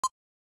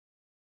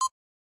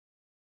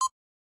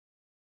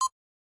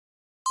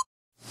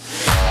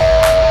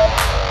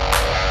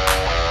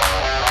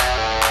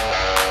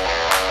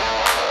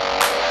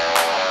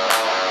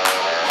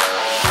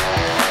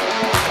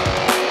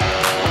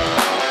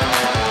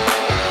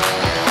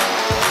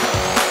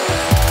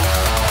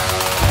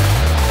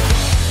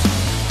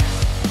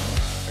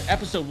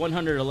episode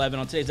 111.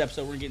 On today's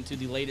episode, we're going to get into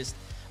the latest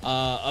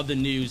of the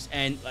news.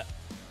 And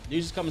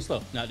news is coming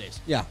slow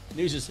nowadays. Yeah.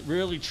 News is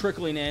really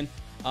trickling in.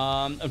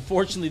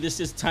 Unfortunately, this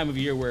is the time of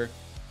year where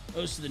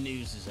most of the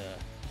news is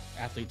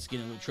athletes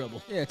getting in a little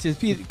trouble. Yeah,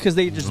 because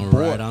they just bored.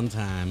 Right on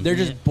time. They're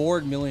just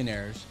bored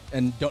millionaires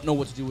and don't know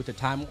what to do with their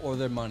time or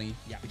their money.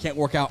 Yeah. They can't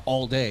work out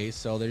all day,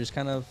 so they're just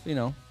kind of, you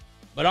know.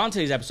 But on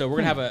today's episode,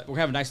 we're gonna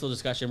have a nice little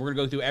discussion. We're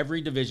gonna go through every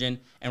division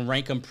and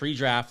rank them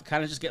pre-draft.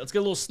 Kind of just let's get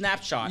a little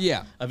snapshot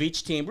of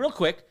each team real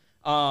quick,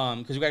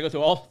 because we gotta go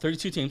through all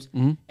 32 teams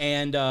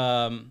and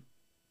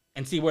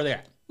see where they're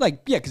at.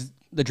 Like, yeah, because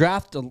the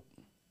draft,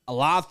 a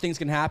lot of things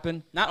can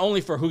happen. Not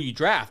only for who you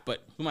draft,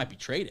 but who might be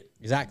traded.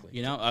 Exactly.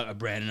 You know, a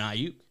Brandon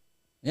Aiyuk.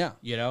 Yeah.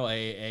 You know,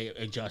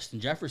 a Justin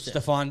Jefferson.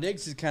 Stephon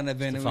Diggs is kind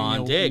of in.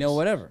 Diggs. You know,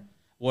 whatever.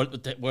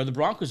 What are the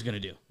Broncos gonna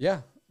do?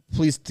 Yeah.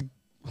 Please.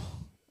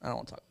 I don't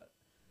want to talk about it.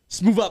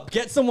 Just move up.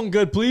 Get someone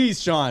good,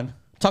 please, Sean. I'm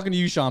talking to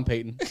you, Sean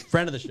Payton,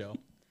 friend of the show.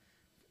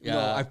 Yeah,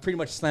 no, I've pretty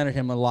much slandered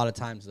him a lot of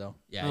times, though.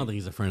 Yeah, I don't think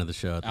he's a friend of the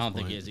show. I don't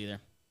think he is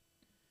either.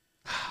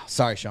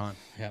 Sorry, Sean.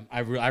 Yeah, I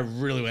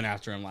really went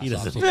after him last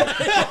doesn't.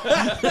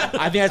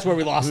 I think that's where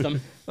we lost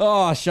him.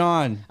 Oh,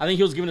 Sean. I think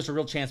he was giving us a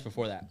real chance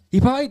before that.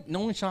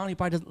 Knowing Sean, he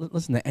probably doesn't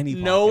listen to any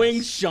podcast.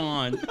 Knowing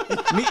Sean.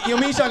 me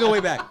and Sean go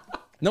way back.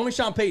 Knowing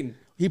Sean Payton,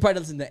 he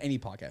probably doesn't listen to any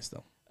podcast,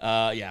 though.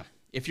 Yeah.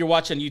 If you're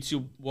watching on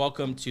YouTube,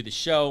 welcome to the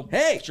show.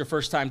 Hey! If it's your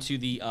first time to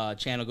the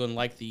channel, go and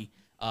like the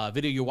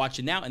video you're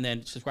watching now, and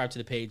then subscribe to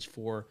the page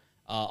for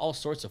all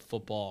sorts of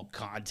football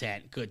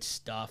content, good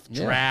stuff,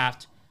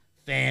 draft,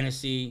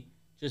 fantasy,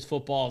 just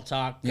football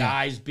talk,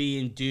 guys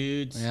being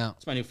dudes. Yeah.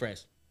 That's my new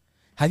phrase.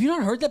 Have you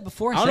not heard that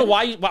before? I don't know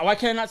why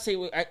can I not say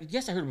it?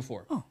 Yes, I heard it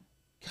before. Oh.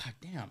 God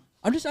damn.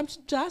 I'm just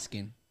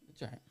asking.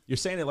 That's all right. You're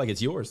saying it like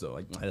it's yours, though.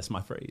 Like, that's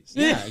my phrase.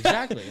 Yeah,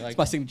 exactly. Like, it's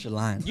my signature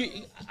line.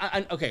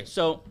 Okay,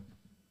 so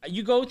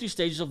you go through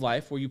stages of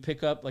life where you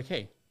pick up, like,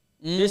 hey,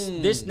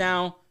 this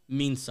now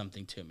means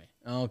something to me.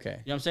 Okay. You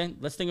know what I'm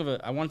saying?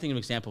 I want to think of an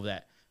example of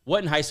that.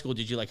 What in high school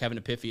did you, like, have an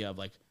epiphany of,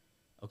 like,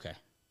 okay,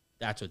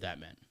 that's what that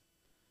meant.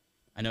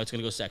 I know it's going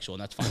to go sexual,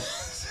 and that's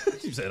fine.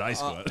 You said high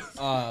school.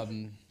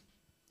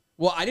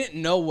 Well, I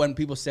didn't know when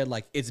people said,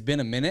 like, it's been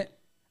a minute.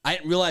 I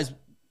didn't realize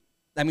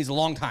that means a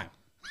long time.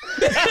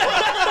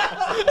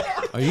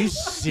 Are you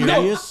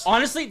serious? No,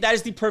 honestly, that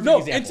is the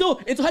perfect example.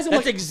 Until high school.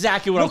 That's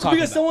exactly what I'm talking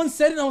because about. someone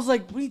said it, and I was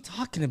like, what are you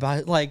talking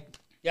about? Like,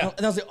 yeah.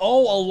 And I was like,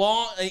 oh, a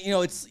long, you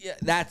know,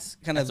 that's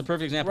the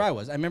perfect example. Where I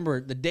was. I remember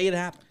the day it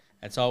happened.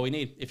 That's all we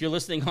need. If you're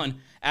listening on,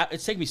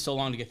 it's taken me so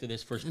long to get through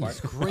this first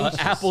part.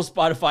 Apple,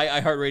 Spotify,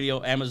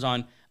 iHeartRadio,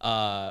 Amazon,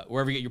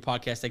 wherever you get your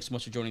podcast. Thanks so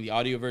much for joining the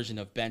audio version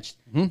of Bench,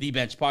 the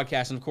Bench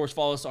Podcast. And, of course,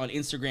 follow us on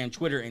Instagram,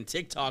 Twitter, and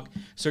TikTok.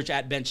 Search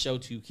 @Bench Show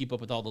to keep up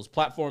with all those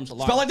platforms.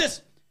 Spell like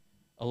this.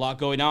 A lot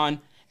going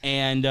on.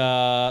 And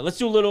let's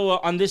do a little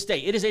on this day.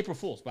 It is April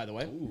Fool's, by the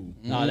way,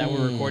 that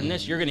we're recording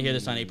this. You're going to hear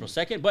this on April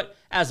 2nd. But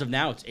as of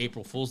now, it's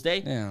April Fool's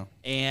Day. Yeah.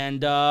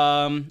 And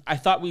I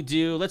thought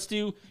let's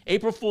do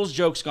April Fool's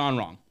jokes gone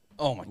wrong.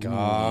 Oh, my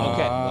God.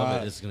 Okay.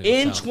 Love it. This is gonna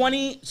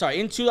go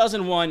In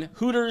 2001,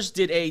 Hooters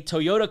did a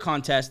Toyota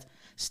contest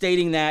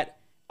stating that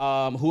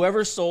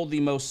whoever sold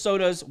the most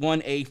sodas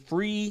won a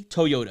free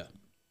Toyota.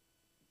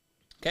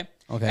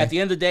 Okay. At the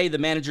end of the day, the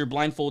manager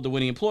blindfolded the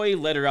winning employee,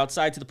 led her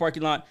outside to the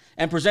parking lot,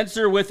 and presents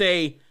her with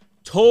a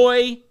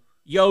toy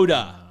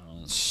Yoda.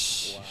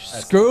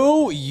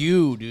 Screw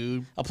you,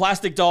 dude. A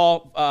plastic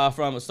doll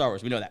from Star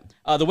Wars. We know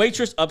that. The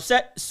waitress,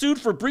 upset,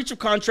 sued for breach of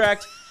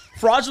contract,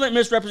 fraudulent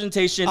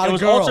misrepresentation, and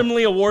was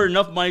ultimately awarded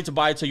enough money to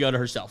buy a Toyota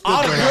herself.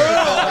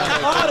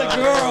 Atta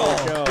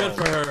girl. Good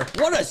for her.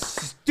 What a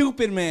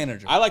stupid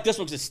manager. I like this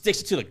one because it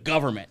sticks to the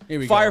government. Here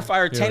we go.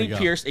 Firefighter Tenny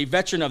Pierce, a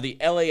veteran of the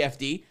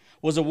LAFD,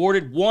 was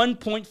awarded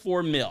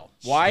 $1.4 million.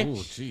 Why?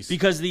 Ooh,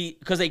 because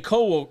a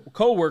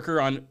co-worker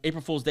on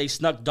April Fool's Day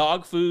snuck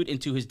dog food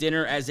into his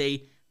dinner as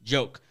a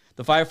joke.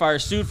 The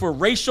firefighter sued for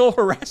racial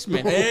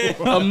harassment,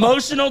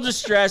 emotional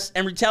distress,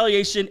 and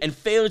retaliation, and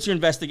failure to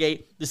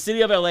investigate. The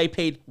city of LA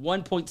paid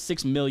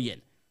 $1.6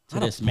 million to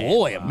this man.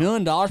 Boy, $1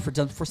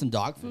 million for some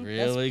dog food?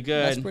 Really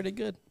good. That's pretty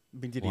good. I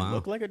mean, did he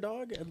look like a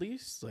dog at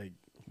least? Like,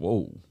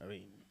 whoa. I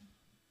mean,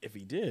 if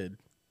he did.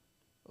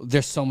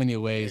 There's so many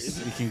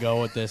ways we can go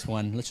with this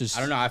one. Let's just.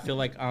 I don't know. I feel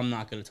like I'm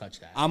not going to touch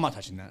that. I'm not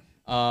touching that.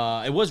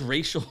 It was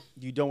racial.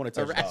 You don't want to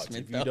touch dogs.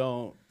 Harassment, If you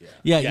don't.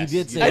 Yeah, Yes, you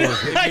did say I it know.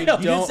 was. I know.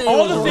 You did say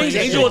All it the was things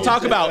racial. Angel will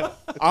talk about,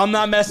 I'm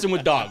not messing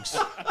with dogs.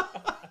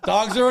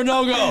 Dogs are a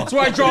no-go. That's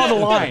where I draw the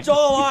line. Draw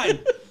a line.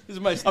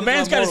 A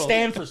man's got to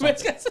stand for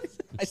something.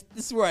 This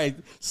is where I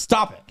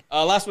stop it.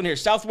 Last one here.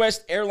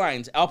 Southwest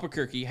Airlines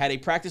Albuquerque had a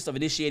practice of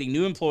initiating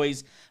new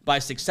employees by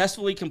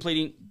successfully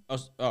completing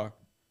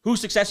who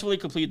successfully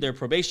completed their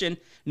probation.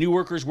 New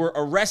workers were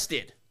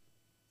arrested.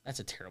 That's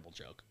a terrible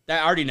joke. I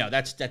already know.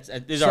 This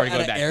is already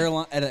going bad.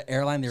 At an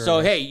airline, So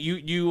hey,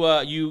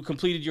 you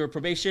completed your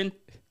probation.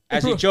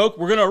 As a joke,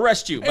 we're going to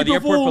arrest you by the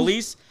airport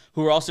police,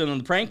 who are also in on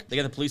the prank. They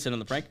got the police in on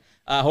the prank.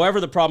 However,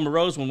 the problem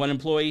arose when one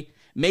employee,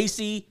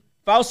 Macy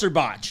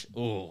Fausterbach.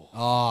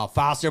 Oh,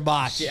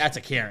 Fausterbach. That's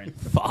a Karen.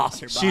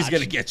 Fausterbach. She's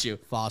going to get you.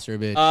 Foster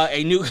bitch.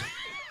 A new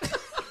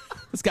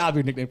It's gotta be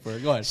a nickname for her.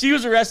 Go ahead. She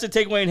was arrested,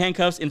 taken away in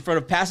handcuffs in front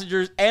of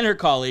passengers and her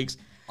colleagues.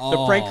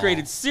 The prank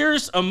created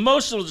serious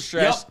emotional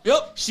distress.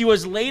 Yep. She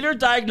was later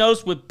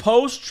diagnosed with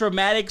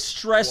post-traumatic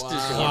stress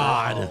disorder.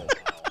 God.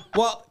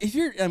 Well, if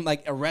you're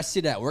like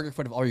arrested at work in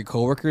front of all your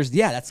coworkers,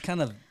 yeah, that's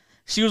kind of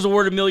She was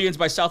awarded millions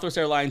by Southwest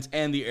Airlines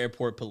and the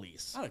airport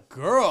police. not a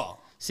girl.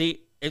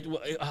 See,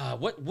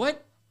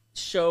 what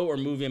show or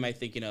movie am I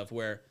thinking of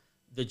where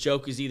the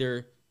joke is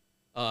either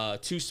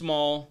too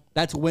small?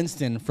 That's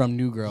Winston from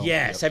New Girl.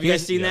 Yes. Have you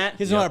guys seen that? He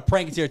doesn't know how to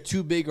prank. It's either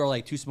too big or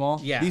like too small.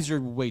 Yeah. These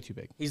are way too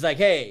big. He's like,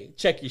 hey,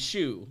 check your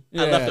shoe.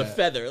 I Yeah. left a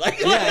feather. Like,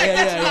 Yeah,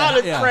 that's not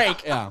a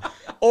prank. Yeah.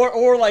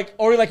 Or like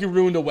you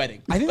ruined a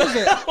wedding. I think there's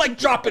a like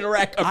dropping a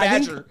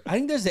badger. I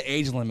think there's an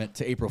age limit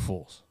to April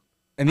Fools.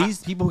 And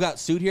these people who got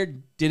sued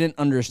here didn't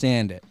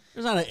understand it.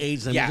 There's not an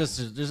age limit. Yeah. This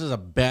is a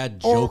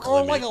bad Or joke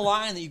limit. like a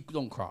line that you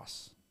don't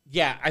cross.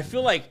 Yeah, I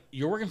feel like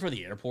you're working for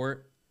the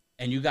airport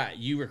and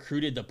you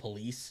recruited the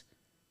police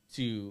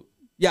to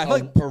Yeah, I feel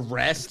like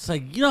arrest. It's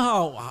like, you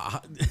know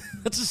how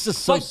that's just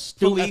so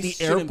stupid at the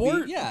shouldn't be-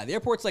 airport. Yeah, the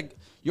airport's like,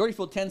 you already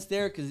feel tense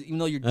there because even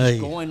though you're just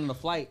going on the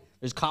flight,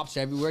 there's cops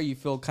everywhere. You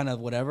feel kind of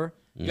whatever.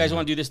 You guys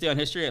want to do this day on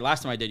history?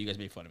 Last time I did, you guys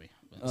made fun of me.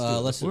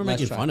 We're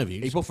making try. fun of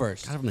you. April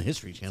 1st. Kind of from the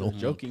History Channel.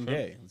 Joking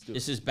day. Let's do it.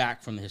 This is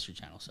back from the History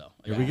Channel. So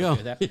Here we go.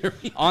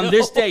 On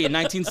this day in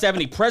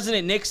 1970,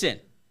 President Nixon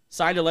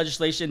signed a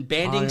legislation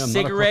banning I'm not a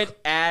cigarette cook.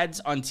 ads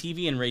on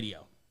TV and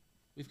radio.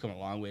 We've come a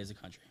long way as a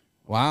country.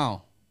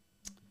 Wow.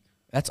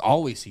 That's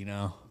all we see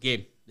now.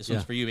 Gabe, this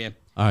one's for you, man.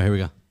 All right, here we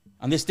go.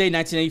 On this day,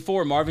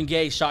 1984, Marvin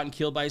Gaye shot and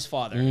killed by his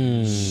father.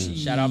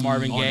 Shout out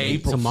Marvin Gaye.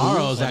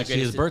 Tomorrow's actually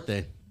his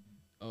birthday.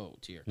 Oh,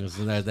 dear.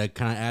 That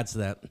kind of adds to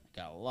that.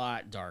 Got a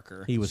lot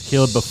darker. He was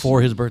killed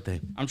before his birthday.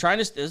 I'm trying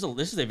to. This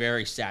is a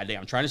very sad day.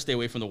 I'm trying to stay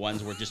away from the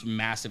ones where just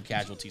massive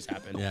casualties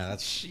happen. Yeah,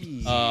 that's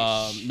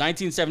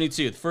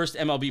 1972, the first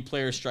MLB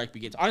players' strike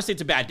begins. Honestly,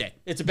 it's a bad day.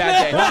 It's a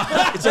bad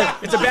day.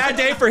 it's a bad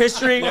day for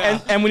history,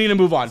 and we need to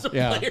move on.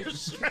 Yeah.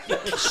 Players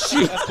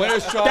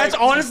strike. That's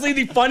honestly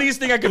the funniest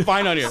thing I could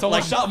find on here.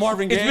 Someone shot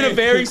Marvin Gaye. It's been a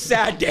very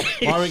sad day.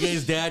 Marvin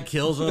Gaye's dad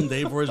kills him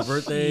day before his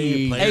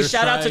birthday. Hey,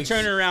 shout out to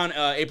turning around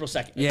April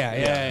 2nd. Yeah.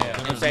 You know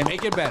what I'm saying?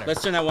 Make it better.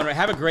 Let's turn that one around.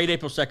 Have a great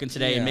April 2nd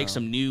today and Yeah. make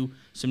some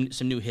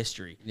new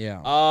history.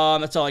 Yeah.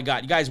 That's all I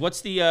got. You guys,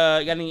 what's the you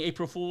got any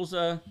April Fool's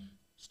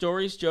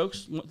stories,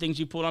 jokes, things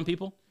you pulled on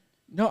people?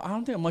 No, I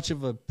don't think I'm much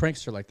of a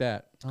prankster like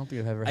that. I don't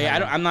think I've ever.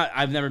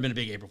 I've never been a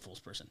big April Fool's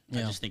person. I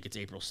Yeah. just think it's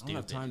April stupid. I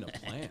don't have time to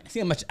plan. I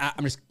think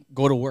I'm just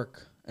go to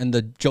work, and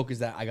the joke is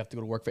that I got to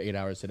go to work for 8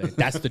 hours today.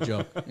 That's the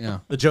joke. Yeah.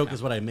 The joke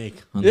is what I make.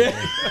 On the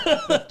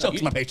day.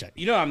 Joke's my paycheck.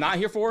 You know what I'm not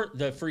here for?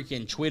 The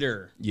freaking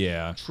Twitter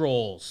Yeah.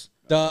 trolls.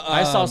 I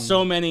I saw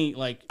so many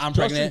like I'm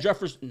Justin pregnant.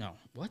 Jefferson. No,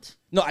 what?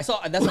 No, I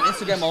saw that's on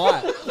Instagram a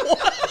lot.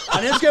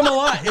 On Instagram a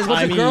lot. There's a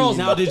bunch of girls.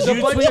 now, did there's a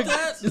you bunch tweet of-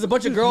 that? There's a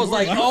bunch of girls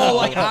like, oh,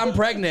 like I'm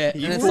pregnant,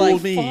 and it's like,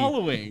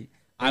 Following.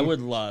 I would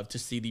love to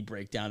see the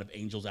breakdown of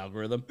Angel's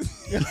algorithm.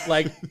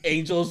 Like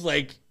Angel's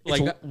like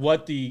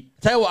what the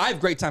tell you what, I have a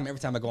great time every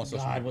time I go on social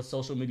God, media. what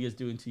social media is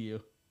doing to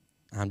you.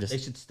 I'm They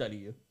just. should study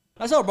you.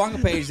 I saw a Bronco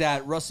page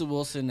that Russell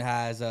Wilson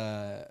has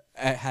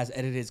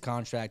edited his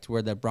contract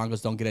where the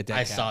Broncos don't get a dead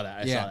I cap. saw that.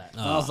 I saw that.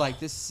 And I was like,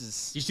 this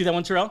is. You see that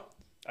one, Terrell?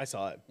 I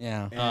saw it.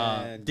 Yeah.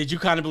 And Did you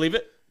kind of believe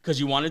it because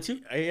you wanted to?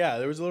 yeah,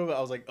 there was a little bit.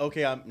 I was like,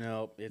 okay,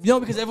 no. It's, You know,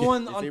 because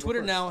everyone it's on April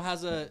Twitter 1st. now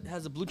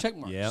has a blue check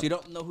mark, Yep. so you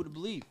don't know who to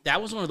believe.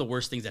 That was one of the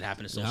worst things that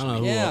happened to I social don't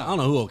know. media. Who, Yeah. I don't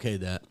know who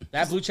okayed that.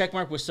 That blue check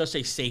mark was such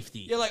a safety.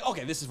 You're like,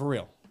 okay, this is for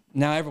real.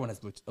 Now everyone has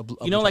a blue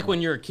You know, check like mark.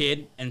 when you're a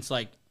kid and it's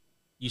like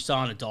you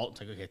saw an adult,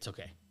 it's like, okay, it's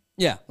okay.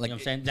 Yeah, You like know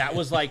what I'm saying? That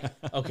was like,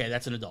 okay,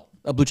 that's an adult.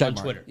 a blue check on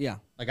mark. Twitter. Yeah.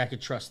 Like I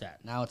could trust that.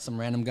 Now it's some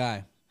random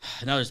guy.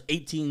 Now there's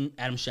 18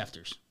 Adam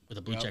Schefters with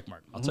a blue check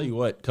mark. I'll tell you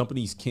what,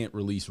 companies can't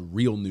release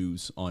real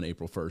news on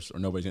April 1st or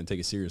nobody's going to take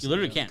it seriously. You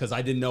literally can't. Because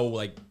I didn't know,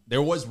 like,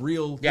 there was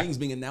real Yeah. things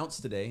being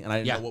announced today, and I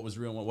didn't Yeah. know what was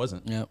real and what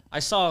wasn't. Yeah. I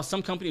saw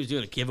some company was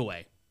doing a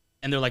giveaway,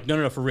 and they're like,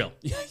 no, for real.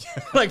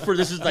 Like for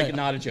this is like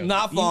not a joke.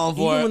 Not falling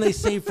Even for when it. they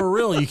say for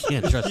real, you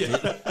can't trust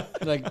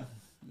it. Like,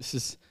 this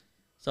is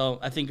So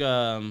I think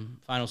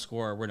final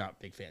score, we're not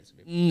big fans of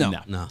it. no.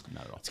 No. Not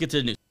at all. Let's get to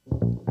the news.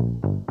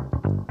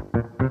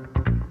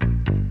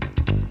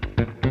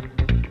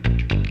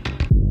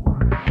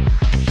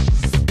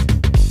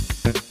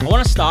 I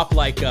want to stop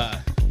like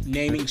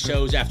naming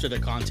shows after their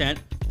content.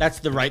 That's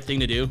the right thing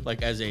to do,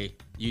 like as a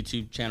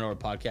YouTube channel or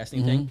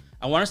podcasting thing.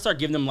 I want to start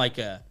giving them like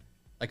a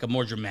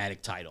more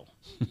dramatic title.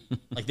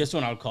 Like this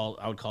one, I would call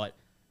it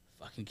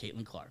fucking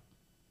Caitlin Clark.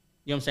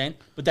 You know what I'm saying?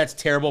 But that's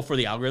terrible for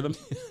the algorithm.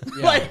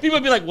 Like people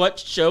would be like, "What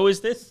show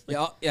is this?"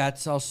 Yeah,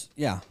 it's also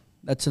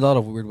that's a lot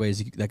of weird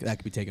ways that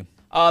could be taken.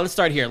 Let's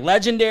start here.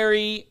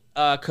 Legendary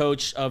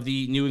coach of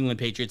the New England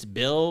Patriots,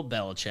 Bill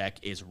Belichick,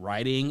 is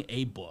writing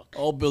a book.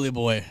 Oh, Billy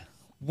boy,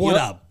 what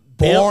Yep. a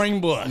boring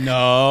book.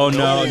 No.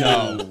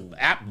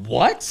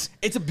 What?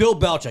 It's a Bill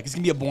Belichick. It's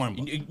gonna be a boring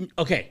book.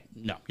 Okay,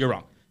 no, you're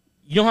wrong.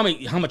 You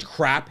know how much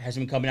crap has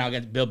been coming out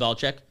against Bill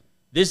Belichick?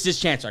 This is his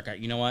chance. Okay,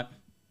 you know what?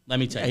 Let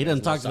me tell you. He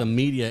doesn't talk to the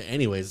media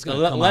anyways. It's gonna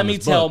Let come out in me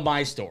his tell book.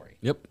 my story.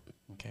 Yep.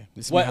 Okay.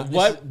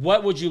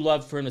 What would you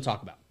love for him to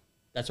talk about?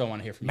 That's what I want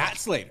to hear from you. Matt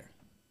Slater.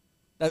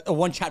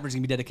 One chapter is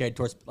gonna be dedicated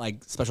towards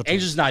like special teams.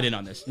 Angel's not in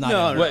on this.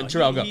 No. What,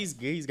 Terrell, go.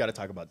 He's got to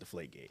talk about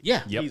Deflategate.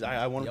 Yeah.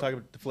 I want to talk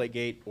about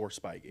Deflategate or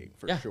Spygate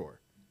for sure.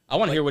 I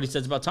want to hear what he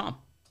says about Tom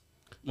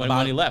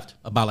when he left.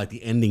 About like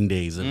the ending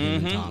days of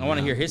him and Tom. I want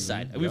to hear his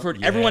side. We've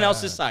heard everyone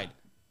else's side.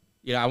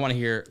 I want to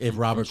hear if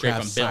Robert straight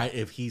Kraft from Bill.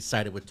 if he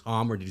sided with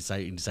Tom or did he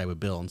side with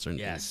Bill on certain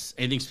things. Yes.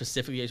 Anything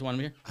specific you guys want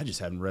to hear? I just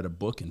haven't read a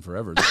book in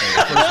forever. This is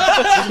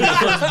the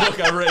first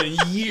book I've read in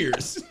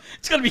years.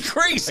 It's gonna be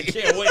crazy. I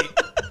can't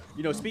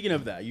wait. Speaking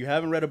of that, you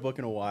haven't read a book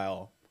in a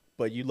while,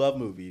 but you love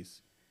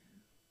movies.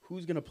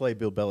 Who's gonna play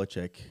Bill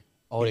Belichick?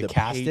 Oh, to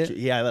cast it?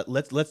 Yeah,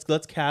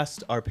 let's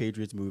cast our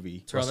Patriots movie.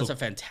 Terrell, that's a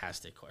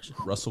fantastic question.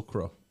 Russell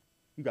Crowe.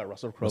 You got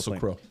Russell Crowe. Russell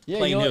Crowe. Yeah,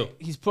 Playing who?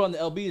 he's put on the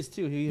LBs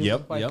too. He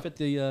Yep. fit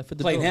the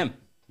Playing bill. him.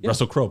 Yeah.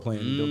 Russell Crowe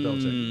playing Bill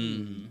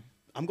Belichick.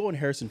 I'm going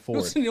Harrison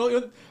Ford.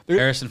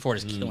 Harrison Ford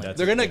is killing it.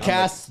 They're gonna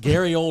cast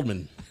Gary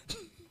Oldman.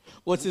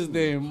 what's his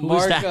name? Who's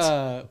Mark.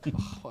 that?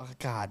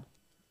 God.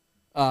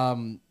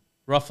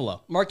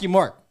 Ruffalo. Marky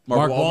Mark.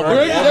 Mark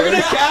Wahlberg. They're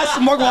gonna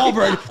cast Mark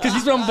Wahlberg because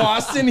he's from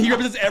Boston. He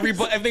represents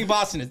everything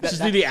Boston is.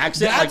 Just do the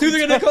accent. That's who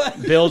they're gonna.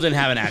 Bill didn't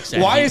have an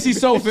accent. Why is he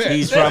so fit?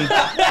 He's from.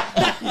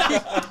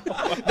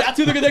 That's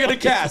who they're gonna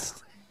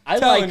cast. I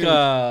Telling like. you.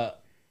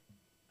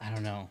 I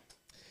don't know.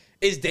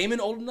 Is Damon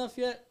old enough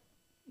yet?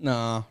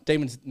 No,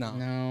 Damon's no.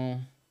 No.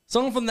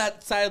 Someone from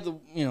that side of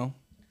the,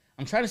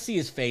 I'm trying to see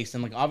his face,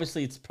 and like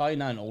obviously it's probably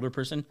not an older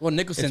person. Well,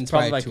 Nicholson's It's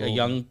probably like too a old.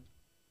 young.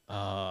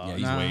 Yeah,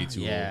 he's way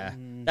too yeah,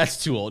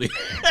 that's too old.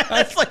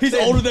 That's like He's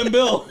older than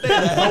Bill.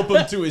 Help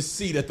him to his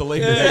seat at the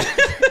later date.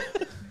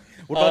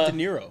 What about De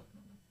Niro?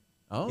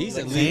 Oh, He's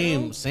at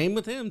same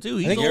with him too.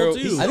 He's think old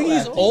he's- too. I think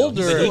he's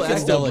older He than can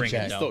still bring it,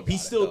 Belichick. though.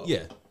 He's still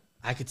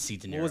I could see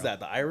De Niro. What was that?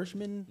 The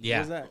Irishman? Yeah.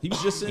 What was that? He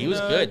was just in He was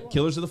good.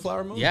 Killers of the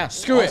Flower Moon. Yeah.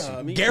 Screw it.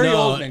 I mean- Gary No.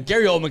 Oldman.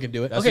 Gary Oldman can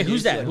do it. Okay,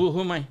 who's that? Who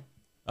am I?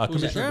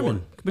 Commissioner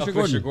Gordon.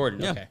 Commissioner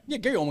Gordon. Yeah. Okay. Yeah,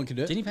 Gary Oldman can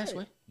do it. Didn't he pass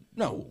away?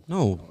 No.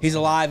 No. He's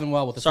alive and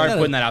well with the Sorry for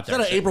family. putting that out Is that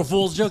there. an April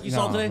Fool's joke you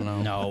saw today?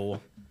 No.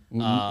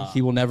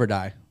 He will never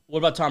die. What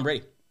about Tom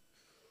Brady?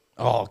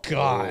 Oh,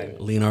 God.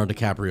 Leonardo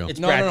DiCaprio. It's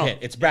No, Brad no, no. Pitt.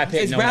 It's Brad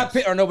Pitt. It's no one Brad else.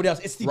 Pitt or nobody else.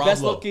 It's the Rob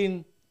best Lowe.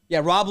 looking.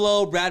 Yeah, Rob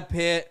Lowe, Brad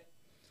Pitt.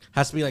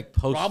 Has to be like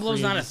post. Rob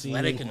Lowe's not free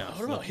athletic agency. enough.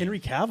 What about Henry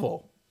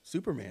Cavill?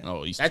 Superman.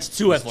 Oh, he's That's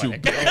too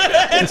athletic.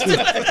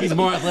 He's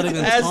more athletic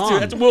than That's Tom.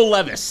 That's Will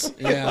Levis.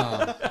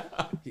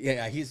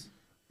 Yeah. He's.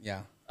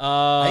 Yeah.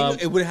 I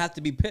think it would have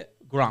to be Pitt.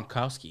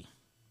 Gronkowski.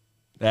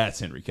 That's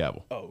Henry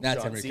Cavill. Oh, That's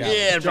John Henry Cena. Cavill.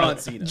 Yeah, John bro.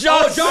 Cena.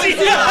 John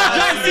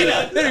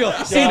Cena. There you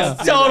go. Cena.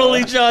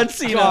 Totally John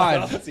Cena.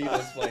 God. John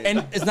Cena's playing.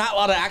 And it's not a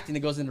lot of acting that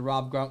goes into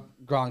Rob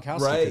Gronkowski.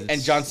 'cause Right. it's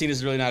And John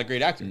Cena's really not a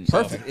great actor.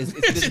 perfect. It's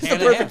It's just the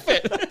hand in hand.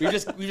 perfect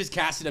fit. We just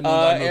casted him.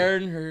 Aaron.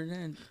 Aaron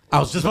Hernandez. I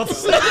was just about to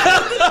say.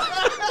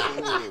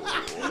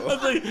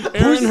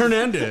 Aaron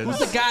Hernandez. Who's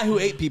the guy who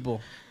ate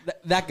people?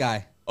 That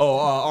guy. Oh,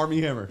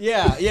 Army Hammer.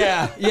 Yeah.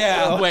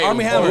 Wait,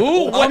 Army Hammer.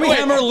 who? Army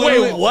Hammer.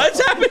 Literally. Wait,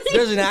 what's happening?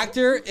 There's an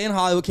actor in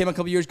Hollywood came a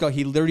couple years ago.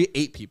 He literally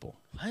ate people.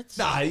 What?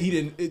 Nah, he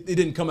didn't. It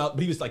didn't come out.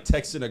 But he was like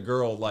texting a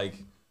girl like,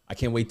 "I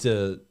can't wait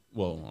to."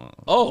 Well,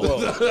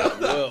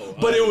 Oh,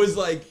 but it was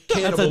like That's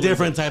a cannibalism.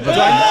 different type of.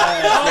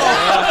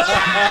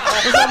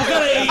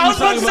 I was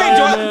about to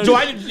say, do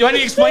I need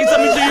to explain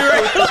something to you?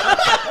 Right?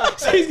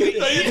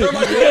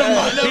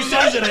 He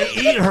says gonna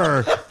eat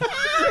her,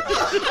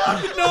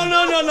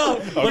 No.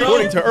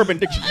 According to Urban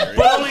Dictionary.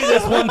 but only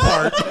this one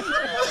part.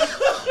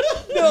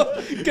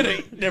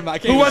 Never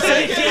mind. Who wants to?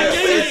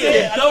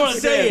 Don't want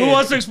to say Who it.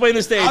 wants to explain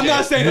the stage? I'm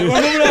not saying it.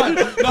 We're moving on.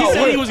 He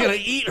said he was gonna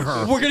eat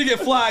her. We're gonna get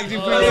flagged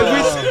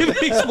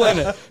if we explain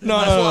it. No.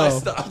 I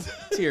stopped.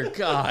 Dear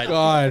God.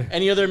 God.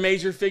 Any other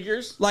major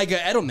figures? Like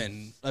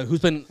Edelman, who's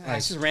been.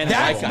 That's just random.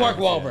 That's white guy. Mark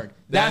Wahlberg.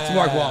 That's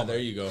Mark Wahlberg. There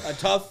you go. A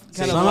tough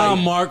kind of Somehow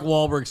like. Mark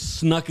Wahlberg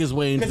snuck his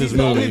way into Because this he's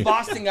the only movie.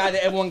 Boston guy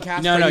that everyone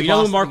cast. No, for any you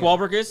know who Boston Mark guy.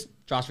 Wahlberg is?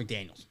 Josh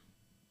McDaniels.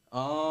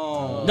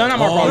 Oh. No, not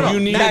Mark Wahlberg. no. You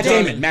need Matt a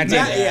Damon. Matt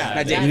Damon. yeah.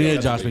 Matt You Damon. need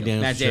a Josh McDaniels.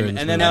 Matt shirt Damon.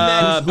 And then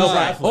then Bill who's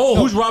Nye. oh,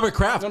 who's Robert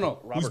Kraft?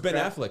 No. Who's Ben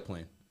Affleck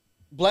playing?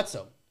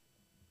 Bledsoe.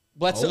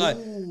 Affleck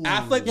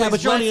Yeah, plays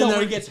but you're only in Bledsoe there-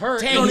 when he gets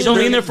hurt. Dang, he's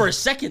only in there for a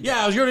second.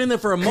 Yeah, I was already in there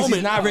for a Because moment.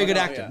 he's not a very good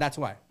no, actor. yeah. That's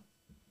why.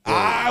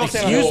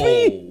 Excuse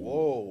me?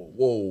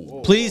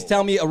 Whoa. Please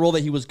tell me a role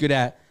that he was good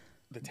at.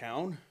 The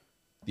Town?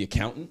 The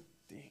accountant.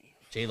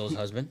 J-Lo's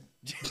husband.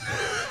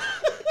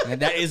 And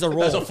that is a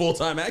role. That's a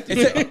full-time actor.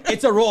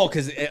 It's a role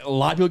because a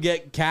lot of people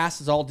get cast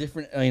as all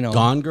different.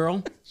 Gone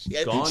Girl? She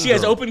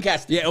has open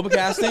casting. Yeah, open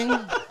casting.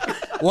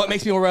 What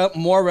makes me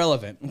more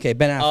relevant? Okay,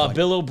 Ben Affleck.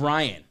 Bill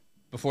O'Brien.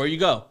 Before you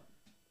go,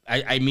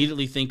 I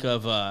immediately think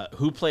of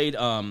who played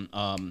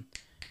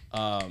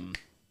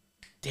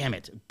damn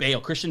it,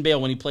 Bale, Christian Bale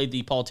when he played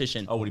the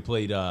politician. Oh, when he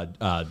played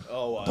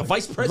the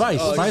vice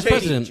president. Vice Cheney,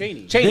 president.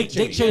 Cheney.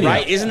 Dick Cheney.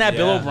 Right? Isn't that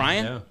Bill Yeah,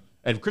 O'Brien? yeah.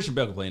 And Christian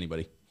Bale can play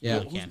anybody. yeah,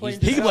 He he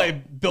can play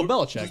Bill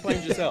Belichick.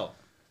 Playing Giselle.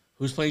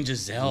 Who's playing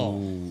Giselle?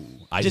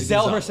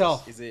 Giselle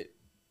herself. Is it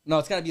No,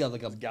 it's got to be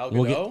like a. Gal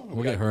We'll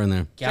Gadot? get her in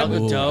there. Gal Ooh.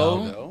 Gadot.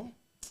 No.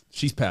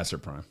 She's past her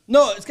prime.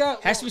 No, it's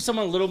got Has to be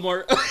someone a little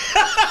more. I'll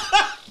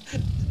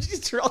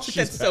take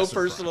that so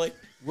personally.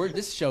 where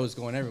this show is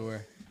going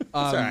everywhere. It's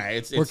all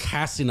right. We're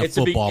casting a it's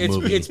football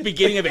movie. It's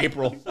beginning of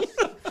April.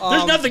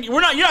 There's nothing.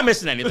 You're not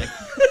missing anything.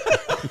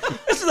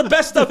 This is the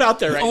best stuff out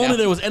there right Only now.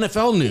 there was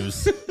NFL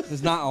news.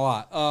 There's not a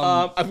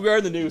lot. We are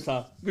in the news,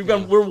 huh?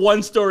 We're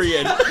one story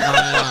in.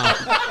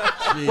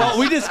 Well,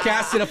 we just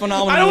casted a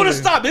phenomenal. I don't want to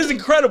movie. stop. This is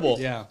incredible.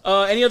 Yeah.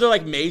 Any other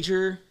like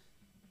major?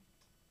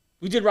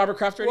 We did Robert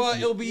Kraft already. Well,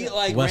 it'll be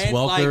like Wes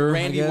Welker, like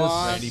Randy I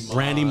Moss, guess.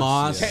 Randy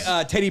Moss.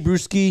 Teddy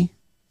Bruschi.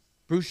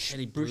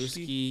 Teddy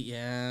Bruschi,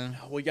 yeah.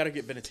 Well, we got to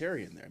get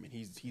Vinatieri in there. I mean,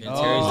 he's Vinatieri's a big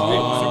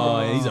one.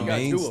 Oh, he's a You got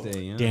two of them.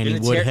 mainstay. Yeah. Danny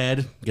Vinatieri-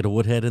 Woodhead. Get a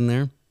Woodhead in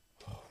there.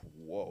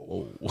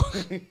 Whoa.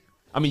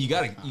 I mean, you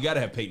gotta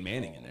have Peyton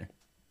Manning in there.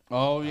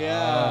 Oh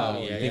yeah.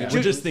 Yeah.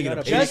 We're just thinking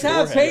of Just Peyton.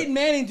 have Peyton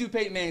Manning do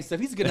Peyton Manning stuff.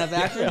 He's a good enough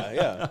actor.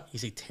 Yeah.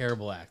 He's a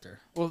terrible actor.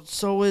 Well,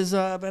 so is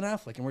Ben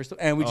Affleck,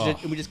 and we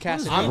just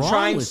cast him. I'm wrong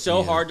trying with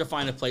so you? hard to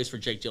find a place for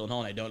Jake Gyllenhaal,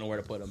 and I don't know where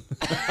to put him.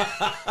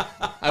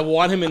 I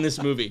want him in this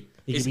movie.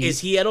 Is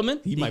he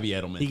Edelman? He might be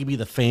Edelman. He could be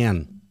the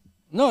fan.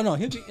 No,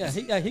 he'll be he'll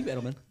be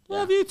Edelman.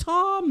 Love you,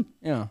 Tom.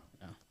 Yeah.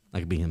 That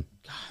could be him.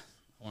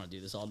 I want to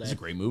do this all day. It's a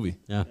great movie.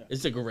 Yeah.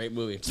 It's a great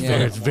movie. It's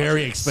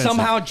very expensive.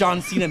 Somehow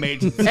John Cena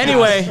made it.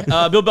 Anyway,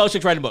 Bill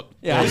Belichick's writing a book.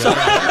 Yeah.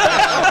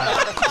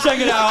 Check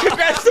it out.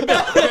 Congrats to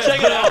Bill.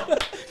 Check it out.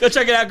 Go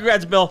check it out.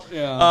 Congrats, Bill.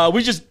 Yeah.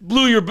 We just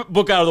blew your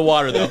book out of the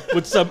water, though,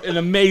 with an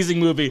amazing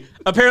movie.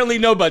 Apparently,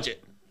 no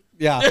budget.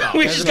 Yeah.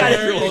 We just got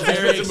very, it.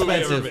 very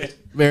expensive.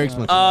 Very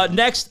expensive.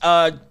 Next,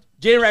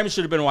 Jalen Ramsey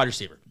should have been a wide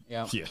receiver.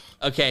 Yeah. Yeah.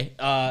 Okay.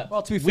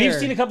 Well, to be we've fair-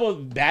 seen a couple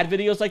of bad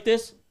videos like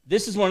this.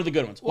 This is one of the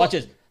good ones. Watch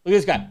this. Look at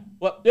this guy.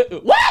 What?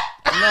 What?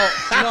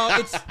 No,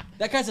 it's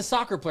that guy's a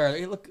soccer player.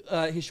 Hey, look,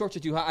 his shorts are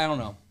too high. I don't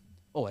know.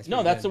 Oh,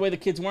 No, that's the way the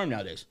kids wear them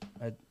nowadays.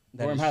 that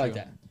Wear them is high like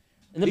true. that.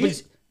 And then,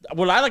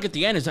 what I like at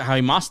the end is how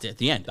he mossed it at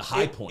the end. The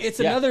high point. It's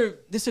Yeah.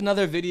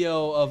 another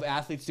video of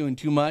athletes doing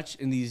too much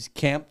in these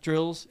camp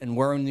drills and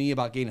worrying me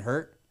about getting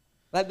hurt.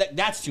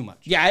 That's too much.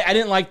 Yeah, I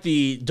didn't like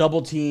the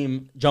double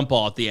team jump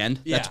ball at the end.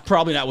 Yeah. That's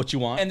probably not what you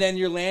want. And then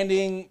you're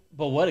landing.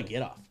 But what a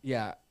get off.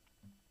 Yeah.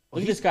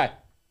 Look at this guy.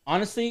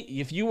 Honestly,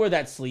 if you wear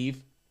that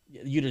sleeve,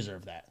 you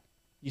deserve that.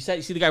 You see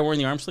the guy wearing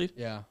the arm sleeve?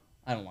 Yeah.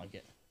 I don't like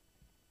it.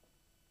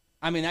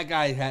 I mean, that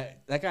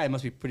guy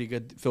must be pretty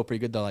good. Feel pretty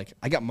good though. Like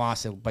I got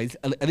mossed, but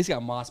at least I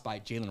got mossed by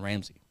Jalen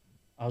Ramsey.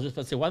 I was just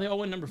about to say, why they all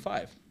win number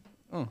 5?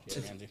 Oh,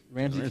 Ramsey.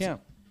 Ramsey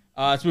camp.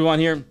 Let's move on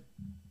here.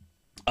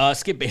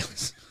 Skip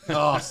Bayless.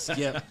 Oh,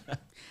 Skip.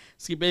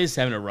 Skip Bayless is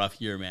having a rough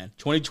year, man.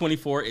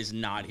 2024 is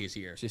not his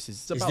year. This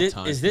is It's about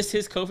time. Is this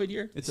his COVID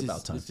year? It's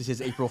about time. This is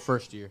his April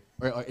 1st year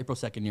or April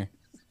 2nd year.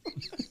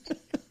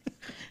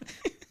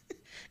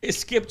 Is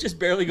Skip just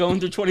barely going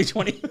through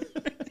 2020?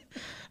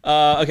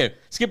 Okay.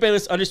 Skip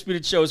Bayless'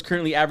 Undisputed Show is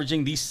currently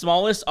averaging the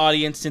smallest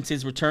audience since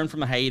his return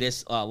from a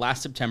hiatus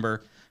last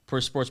September per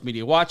Sports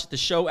Media Watch. The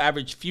show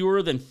averaged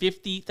fewer than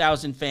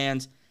 50,000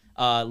 fans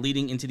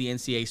leading into the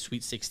NCAA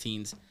Sweet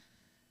 16s.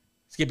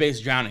 Skip Bayless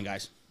is drowning,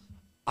 guys.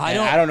 I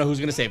don't know who's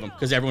going to save him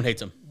because everyone hates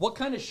him. What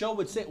kind of show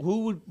would say?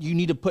 Who would you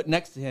need to put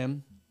next to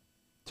him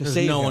to There's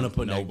save no him? one to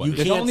put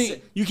Nobody.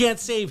 next. You can't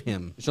save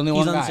him. There's only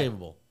He's one guy.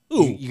 unsavable.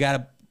 You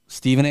gotta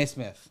Stephen A.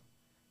 Smith.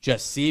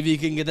 Just see if you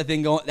can get the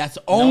thing going. That's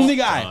the only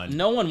guy. done.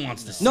 No one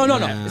wants to see No.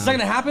 him. It's not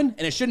gonna happen,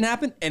 and it shouldn't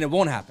happen, and it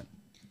won't happen.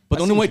 But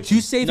the only way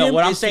to save No, him.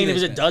 what I'm is saying Stephen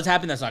is A. if it Smith. does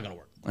happen, that's not going to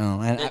work.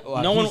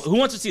 Oh, No one. Who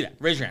wants to see that?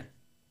 Raise your hand.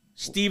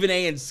 Stephen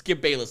A. and Skip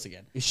Bayless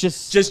again. It's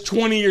just Just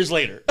 20 years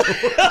later.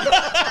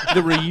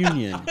 The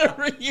reunion.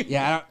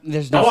 yeah.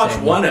 There's no. I watched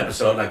saving one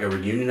episode, like a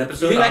reunion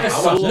episode. Like a I watched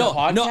solo-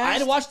 that. No, podcast? I had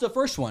to watch the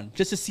first one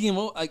just to see him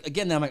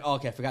again. Then I'm like, oh,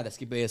 okay, I forgot that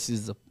Skip Bayless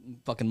is a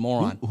fucking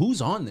moron.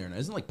 Who's on there now?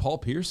 Isn't it like Paul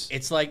Pierce?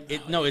 It's like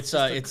it's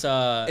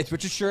It's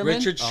Richard Sherman.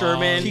 Richard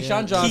Sherman,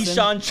 Keyshawn Johnson.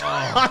 Keyshawn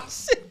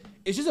Johnson.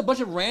 It's just a bunch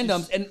of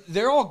randoms, and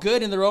they're all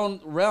good in their own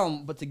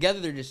realm, but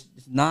together they're just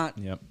not.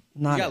 Yep.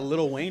 Not. You got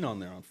Lil Wayne on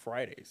there on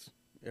Fridays.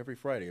 Every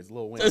Friday it's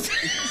Lil Wayne. Whatever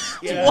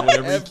you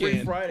Every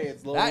can. Friday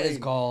it's Lil That Wayne. is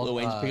called. Lil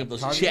Wayne's picking up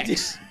those Target.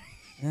 checks.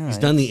 Yeah, He's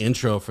done the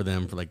intro for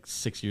them for like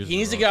 6 years. He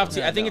needs to get off.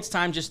 I think it's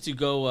time just to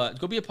go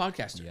be a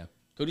podcaster. Yeah.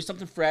 Go do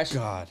something fresh.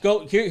 God.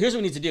 Go here's what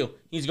he needs to do.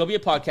 He needs to go be a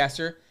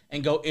podcaster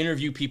and go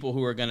interview people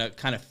who are gonna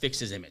kind of fix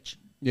his image.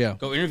 Yeah.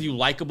 Go interview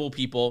likable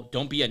people.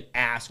 Don't be an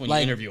ass when you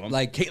interview them.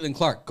 Like Caitlin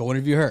Clark. Go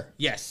interview her.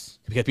 Yes.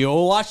 Because people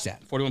will watch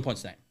that. 41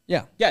 points tonight.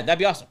 Yeah. Yeah, that'd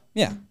be awesome.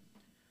 Yeah.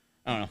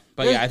 I don't know.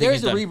 But yeah, I think there's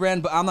he's a done.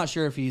 rebrand, but I'm not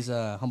sure if he's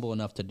humble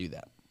enough to do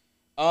that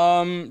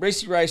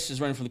Racy Rice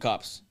is running from the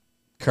cops.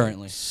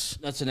 currently.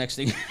 That's the next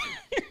thing.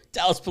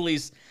 Dallas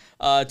police,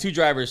 2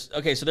 drivers.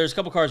 Okay, so there's a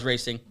couple cars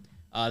racing.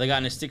 They got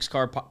in a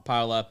 6-car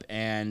pile up,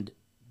 and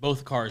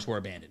both cars were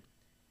abandoned.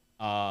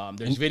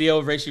 There's video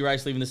of Racy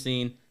Rice leaving the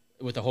scene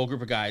with a whole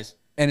group of guys.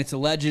 And it's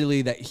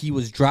allegedly that he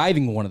was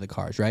driving one of the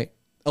cars, right?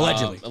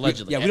 Allegedly.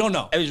 Allegedly. Yeah, we don't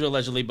know. It was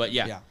allegedly, but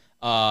yeah.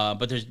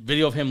 But there's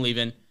video of him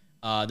leaving.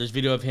 There's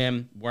video of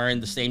him wearing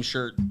the same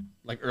shirt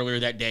like earlier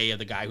that day of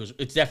the guy who's.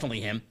 It's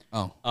definitely him.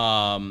 Oh.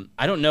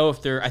 I don't know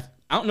if they're.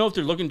 I don't know if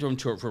they're looking to him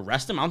to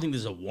arrest him. I don't think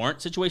this is a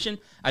warrant situation.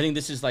 I think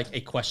this is like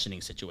a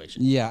questioning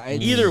situation. Yeah.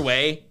 Either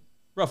way,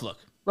 rough look.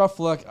 Rough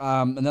look.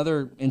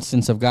 Another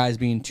instance of guys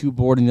being too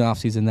bored in the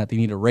offseason that they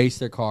need to race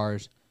their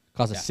cars,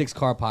 cause a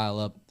 6-car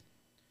pileup.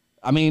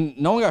 I mean,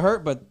 no one got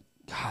hurt, but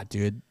God,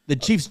 dude, the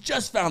Chiefs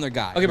just found their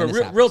guy. Okay,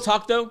 but real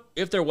talk though,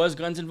 if there was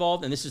guns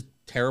involved, and this is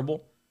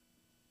terrible,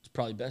 it's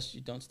probably best you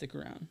don't stick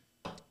around.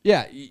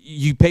 Yeah,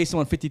 you pay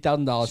someone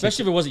 $50,000,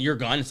 especially if it wasn't your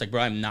gun. It's like,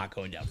 bro, I'm not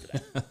going down for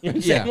that. You know what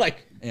I'm saying?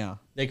 Like,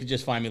 they could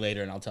just find me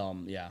later, and I'll tell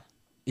them, this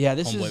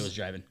homeboy was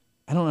driving.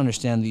 I don't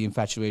understand the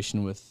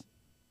infatuation with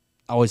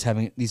always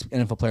having these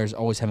NFL players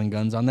always having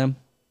guns on them.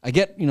 I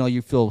get,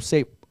 you feel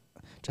safe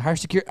to higher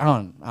security. I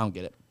don't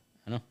get it.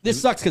 I know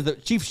this sucks because the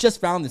Chiefs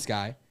just found this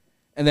guy,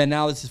 and then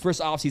now this is his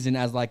first offseason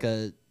as like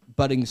a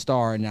budding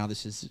star, and now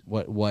this is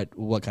what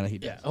kind of he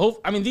does. Yeah,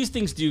 I mean, these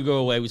things do go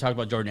away. We talked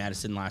about Jordan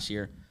Addison last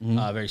year.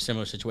 Very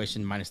similar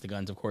situation, minus the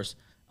guns, of course,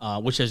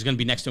 which is going to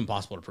be next to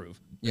impossible to prove.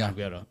 You're not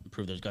going to be able to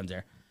prove there's guns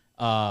there.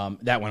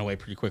 That went away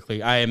pretty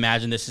quickly. I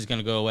imagine this is going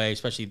to go away,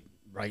 especially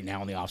right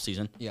now in the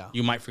offseason. Yeah.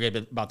 You might forget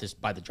about this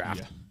by the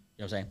draft. Yeah. You know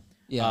what I'm saying?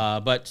 Yeah.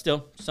 But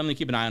still, something to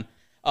keep an eye on.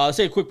 Let's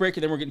take a quick break,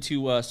 and then we're getting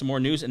to some more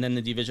news and then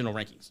the divisional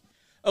rankings.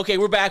 Okay,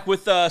 we're back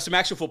with some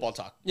actual football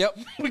talk. Yep.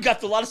 We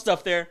got a lot of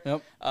stuff there.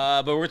 Yep.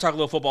 But we're going to talk a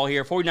little football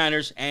here.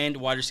 49ers and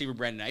wide receiver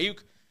Brandon Aiyuk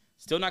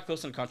still not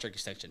close on a contract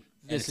extension.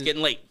 And it's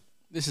getting late.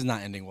 This is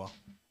not ending well.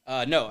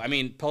 No, I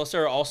mean,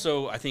 Pelissero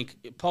also, I think,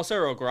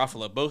 Pelissero or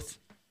Garofalo, both,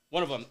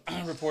 one of them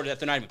reported that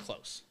they're not even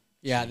close.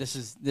 Yeah, this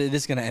is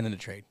going to end in a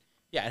trade.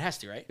 Yeah, it has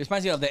to, right? This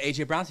reminds me of the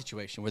A.J. Brown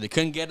situation where they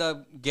couldn't get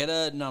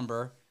a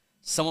number.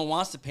 Someone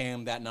wants to pay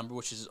him that number,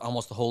 which is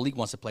almost the whole league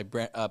wants to pay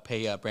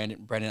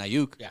Brandon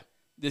Aiyuk. Yeah.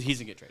 He's going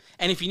to get traded.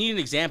 And if you need an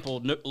example,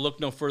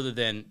 look no further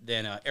than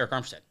Eric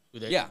Armstead.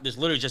 This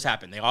literally just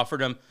happened. They offered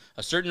him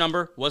a certain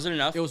number, wasn't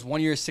enough. It was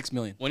 1 year, $6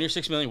 million. 1 year,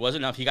 $6 million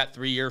wasn't enough. He got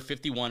 3 year,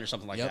 51 or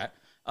something like that.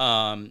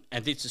 And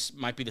I think this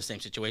might be the same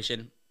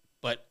situation.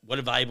 But what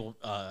a valuable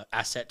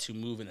asset to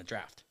move in the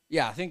draft.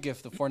 Yeah, I think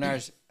if the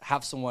 49ers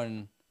have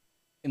someone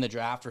in the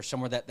draft or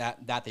somewhere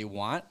that they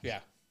want, you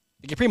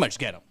can pretty much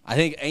get them. I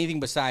think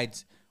anything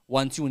besides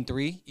 1, 2, and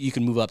 3, you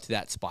can move up to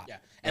that spot. Yeah,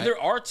 and there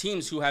are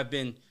teams who have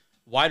been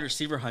wide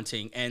receiver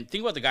hunting, and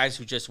think about the guys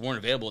who just weren't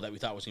available that we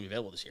thought was going to be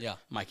available this year. Yeah.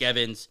 Mike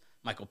Evans,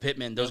 Michael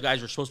Pittman, those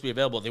guys were supposed to be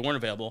available. They weren't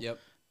available. Yep.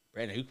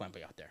 Brandon Aiyuk might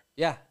be out there.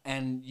 Yeah,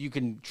 and you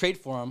can trade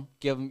for him,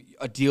 give him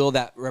a deal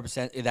that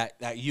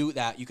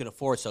you can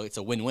afford, so it's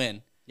a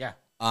win-win. Yeah.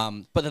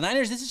 But the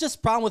Niners, this is just a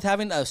problem with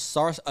having a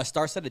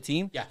star-studded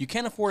team. Yeah. You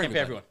can't afford Can't pay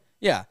everyone.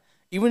 Yeah.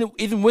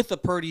 Even with the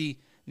Purdy,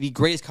 the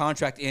greatest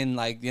contract in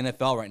like the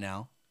NFL right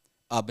now,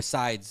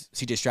 besides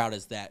C.J. Stroud,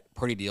 is that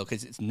Purdy deal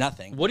because it's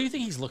nothing. What do you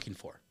think he's looking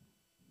for?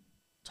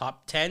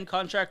 Top 10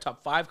 contract,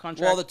 top 5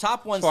 contract? Well, the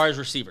top one as far as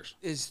receivers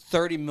is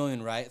 $30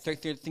 million, right? I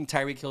think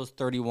Tyreek Hill is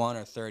 31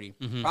 or 30,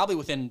 probably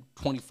within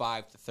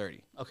 25 to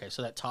 30. Okay,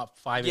 so that top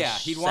 5 Yeah,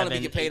 he'd want to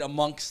get paid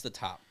amongst the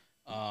top.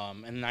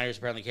 And the Niners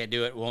apparently can't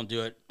do it, won't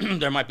do it.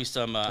 There might be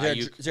some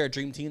is there a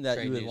dream team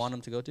that you would want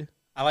him to go to?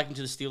 I like him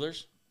to the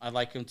Steelers. I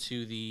like him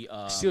to the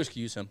Steelers could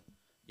use him.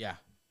 Yeah,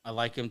 I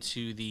like him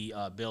to the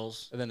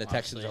Bills. And then the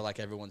Texans are like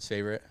everyone's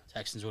favorite.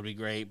 Texans would be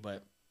great,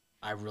 but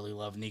I really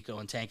love Nico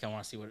and Tank. I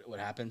want to see what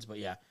happens. But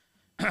yeah,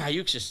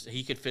 Aiyuk's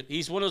he could fit.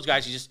 He's one of those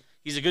guys.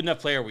 He's a good enough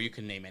player where you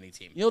can name any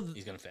team.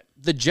 He's gonna fit.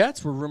 The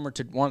Jets were rumored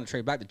to want to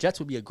trade back. The Jets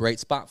would be a great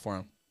spot for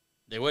him.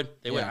 They would.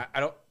 They would. I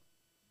don't.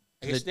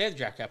 I guess they have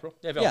draft capital.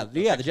 They have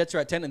the Jets are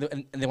at 10,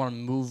 and they want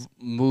to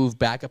move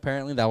back.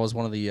 Apparently, that was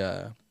one of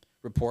the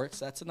reports.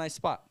 That's a nice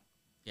spot.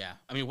 Yeah,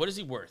 I mean, what is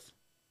he worth?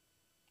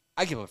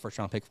 I give up a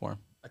first-round pick for him.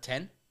 A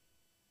 10?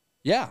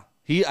 Yeah,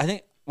 I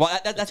think. Well,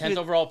 that's 10th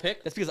overall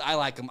pick. That's because I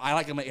like him.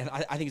 I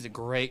think he's a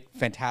great,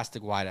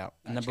 fantastic wideout.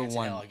 Number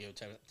one. I'll give a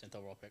 10th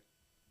overall pick.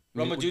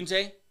 Roma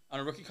Dunze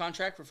on a rookie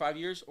contract for 5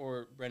 years,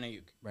 or Brandon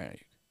Aiyuk? Brandon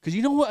Aiyuk. Because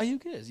you know what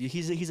Aiyuk is.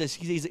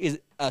 He's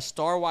a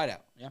star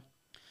wideout. Yeah.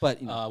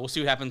 But we'll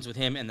see what happens with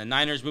him and the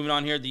Niners. Moving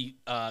on here, the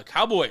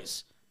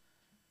Cowboys.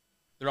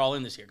 They're all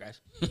in this year,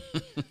 guys.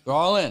 They're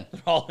all in.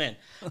 They're all in.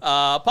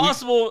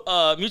 Possible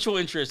mutual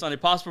interest on a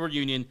possible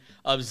reunion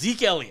of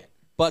Zeke Elliott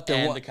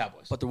and the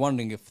Cowboys. But they're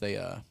wondering if they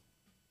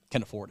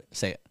can afford it.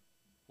 Say it.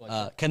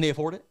 Can they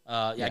afford it?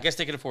 Yeah, I guess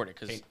they can afford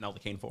it. No, they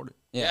can't afford it.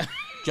 Yeah.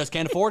 Just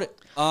can't afford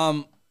it.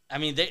 I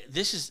mean,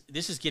 this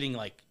is getting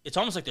like, it's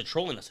almost like they're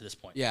trolling us at this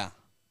point. Yeah.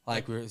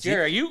 Like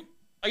Jerry, are you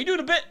doing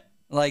a bit?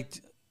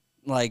 Like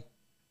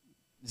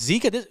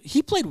Zeke,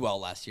 he played well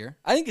last year.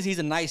 I think he's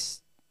a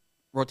nice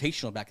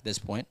rotational back at this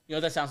point. You know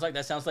what that sounds like?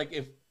 That sounds like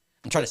if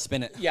I'm trying to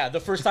spin it. Yeah, the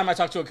first time I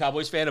talked to a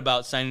Cowboys fan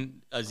about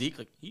signing Zeke,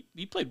 like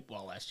he played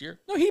well last year.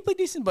 No, he played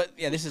decent, but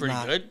yeah, this is pretty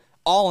not good.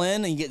 All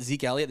in, and you get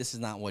Zeke Elliott. This is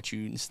not this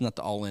is not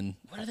the all in.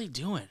 What are they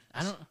doing?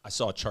 I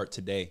saw a chart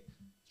today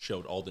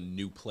showed all the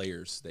new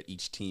players that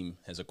each team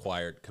has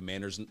acquired.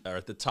 Commanders are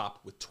at the top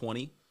with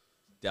 20.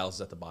 Dallas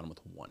is at the bottom with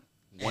 1.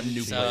 One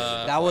new player.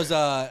 That was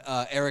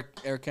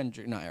Eric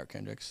Kendricks, not Eric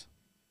Kendricks,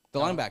 the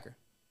linebacker.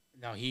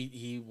 No,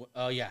 he.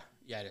 Yeah.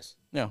 Yeah, it is.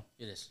 No,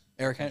 It is.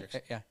 Eric Hendricks.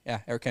 Yeah,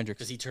 Eric Hendricks.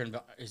 Because he turned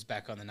his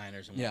back on the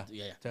Niners. And Yeah,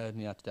 yeah.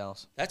 to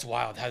Dallas. That's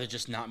wild how they're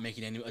just not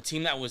making any. A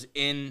team that was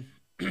in.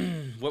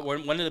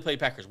 When did they play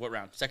Packers? What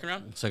round? Second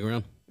round? Second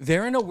round.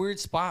 They're in a weird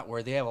spot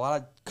where they have a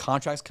lot of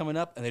contracts coming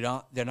up, and they're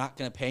not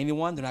going to pay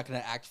anyone. They're not going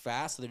to act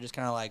fast, so they're just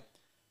kind of like,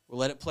 we'll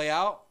let it play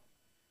out.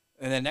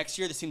 And then next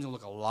year, the team's gonna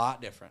look a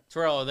lot different.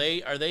 Terrell, are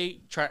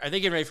they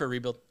getting ready for a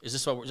rebuild?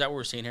 Is that what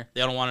we're seeing here?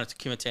 They don't want it to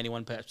commit to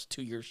anyone past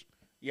 2 years.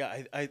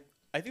 Yeah, I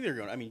think they're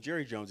going. I mean,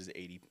 Jerry Jones is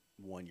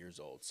 81 years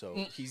old,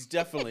 so he's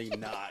definitely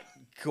not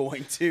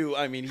going to.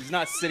 I mean, he's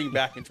not sitting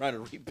back and trying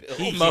to rebuild.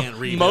 He can't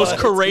rebuild. Most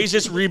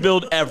courageous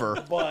rebuild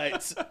ever.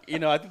 But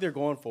I think they're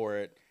going for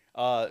it.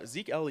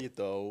 Zeke Elliott,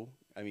 though,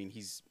 I mean,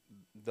 he's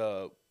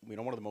one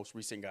of the most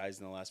recent guys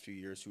in the last few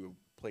years who have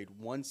played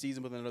one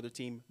season with another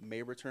team,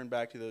 may return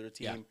back to the other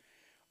team. Yeah.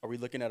 Are we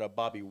looking at a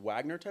Bobby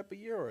Wagner type of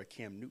year or a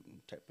Cam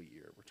Newton type of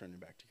year returning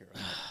back to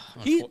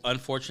Carolina?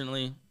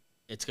 Unfortunately,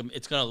 it's going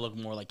to look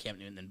more like Cam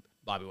Newton than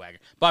Bobby Wagner.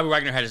 Bobby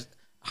Wagner had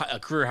a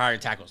career higher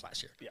in tackles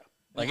last year. Yeah.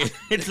 Like,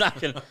 it's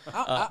not going to.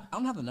 I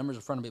don't have the numbers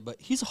in front of me,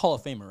 but he's a Hall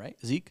of Famer, right?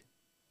 Zeke?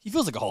 He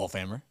feels like a Hall of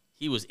Famer.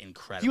 He was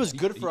incredible. He was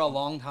good for a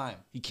long time.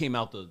 He came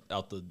out the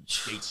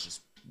States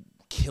just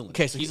killing.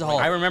 Okay, so he's a Hall.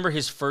 I remember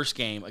his first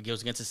game. It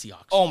was against the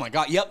Seahawks. Oh my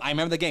God! Yep, I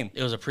remember the game.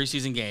 It was a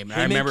preseason game.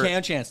 I remember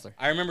Cam Chancellor.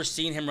 I remember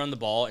seeing him run the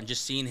ball and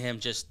just seeing him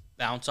just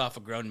bounce off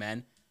of grown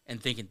men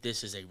and thinking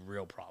this is a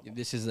real problem.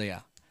 This is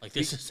a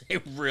this is a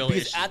real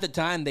because issue. at the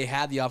time they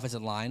had the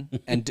offensive line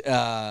and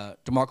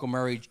DeMarco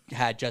Murray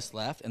had just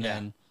left, and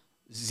then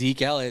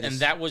Zeke Elliott, and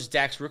that was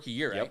Dak's rookie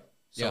year, right? Yep.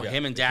 So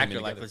him and Dak are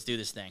like, let's do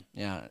this thing.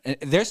 Yeah, and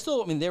they're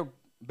still. I mean, they're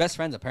best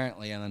friends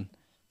apparently, and then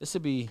this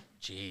would be.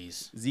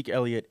 Jeez. Zeke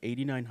Elliott,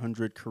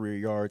 8,900 career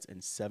yards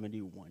and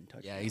 71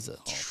 touchdowns. Yeah, he's a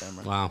Hall of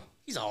Famer. Wow.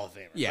 He's a Hall of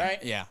Famer, Yeah,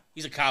 right? yeah.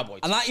 He's a Cowboy.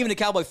 I'm not even a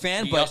Cowboy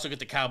fan, you but also get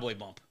the Cowboy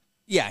bump.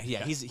 yeah,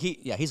 he's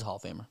a Hall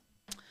of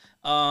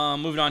Famer.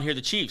 Moving on here,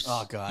 the Chiefs.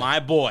 Oh, God. My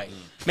boy,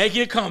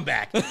 making a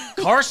comeback.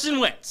 Carson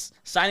Wentz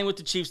signing with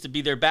the Chiefs to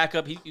be their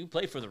backup. He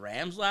played for the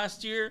Rams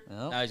last year.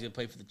 Yep. Now he's going to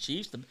play for the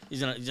Chiefs. He's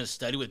gonna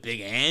study with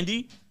Big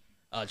Andy,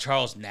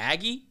 Charles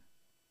Nagy.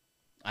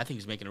 I think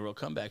he's making a real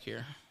comeback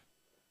here.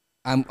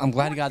 I'm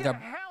glad he got that.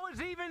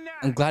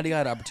 I'm glad he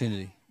got an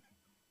opportunity.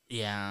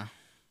 Yeah.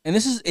 And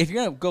this is if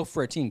you're gonna go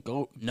for a team,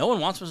 go. No one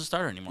wants him as a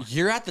starter anymore.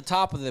 You're at the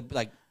top of the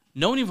like.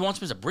 No one even wants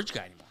him as a bridge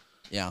guy anymore.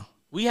 Yeah.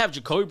 We have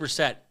Jacoby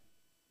Brissett,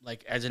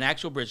 like as an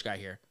actual bridge guy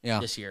here. Yeah.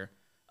 This year.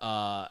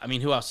 I mean,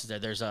 who else is there?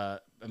 There's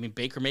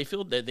Baker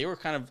Mayfield. They were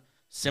kind of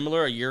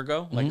similar a year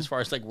ago, like as far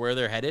as like where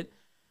they're headed.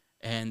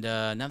 And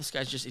now this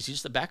guy's is he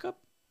just a backup?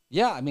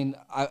 Yeah, I mean,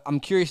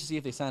 I'm curious to see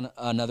if they sign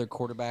another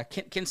quarterback.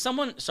 Can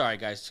someone? Sorry,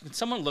 guys. Can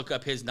someone look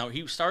up his number?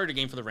 He started a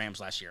game for the Rams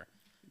last year.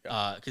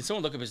 Can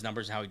someone look up his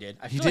numbers and how he did?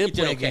 I He feel did like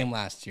he play did okay. a game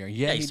last year.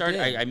 Yeah, he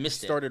started. did. I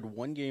missed He it. started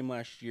one game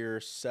last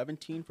year,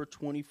 17 for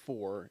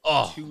 24,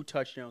 2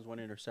 touchdowns, 1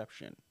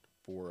 interception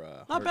for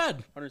Not bad.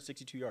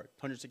 162 yards,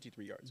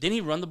 163 yards. Didn't he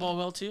run the ball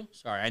well too?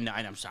 Sorry, I'm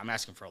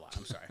asking for a lot.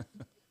 I'm sorry.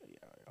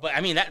 But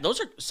I mean,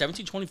 those are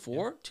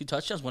 17-24, 2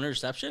 touchdowns, 1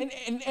 interception.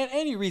 And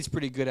Andy Reid's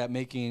pretty good at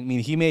making. I mean,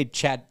 he made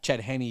Chad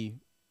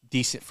Henne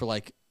decent for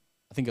I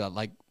think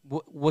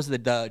what was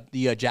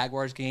the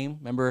Jaguars game?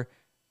 Remember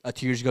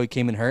 2 years ago he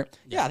came in hurt.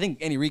 Yeah, I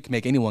think Andy Reid can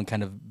make anyone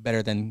kind of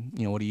better than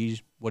what he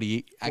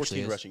actually 14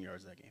 is. rushing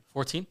yards that game.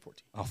 14?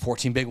 14. Oh,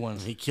 14 big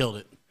ones. He killed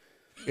it.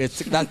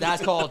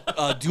 That's called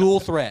a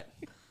dual threat.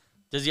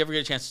 Does he ever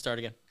get a chance to start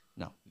again?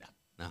 No.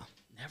 No.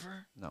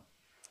 Never. No.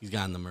 He's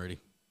gotten the Murdy.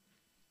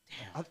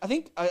 I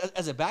think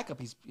as a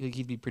backup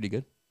he'd be pretty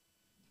good.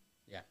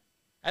 Yeah.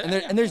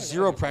 And there's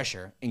zero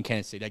pressure in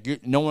Kansas City.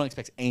 Like no one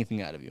expects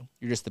anything out of you.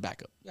 You're just the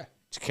backup. Yeah.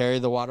 To carry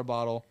the water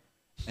bottle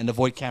and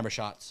avoid camera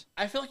shots.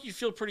 I feel like you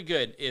feel pretty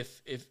good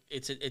if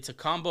it's a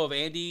combo of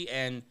Andy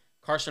and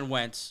Carson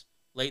Wentz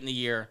late in the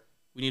year.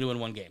 We need to win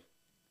 1 game.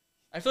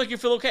 I feel like you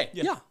feel okay.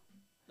 Yeah.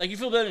 Like you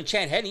feel better than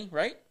Chad Henne,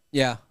 right?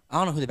 Yeah. I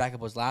don't know who the backup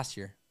was last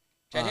year.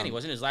 Chad Henne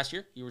wasn't his last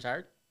year. He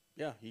retired.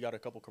 Yeah, he got a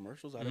couple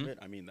commercials out of it.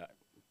 I mean that.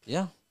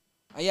 Yeah.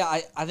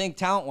 I think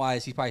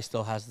talent-wise, he probably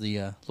still has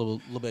the little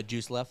bit of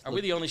juice left. Are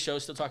we the only show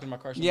still talking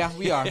about Carson? Yeah, Wentz?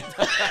 we are.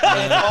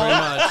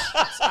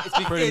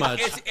 Pretty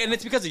much. And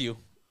it's because of you.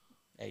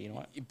 Hey, you know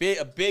what?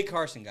 A big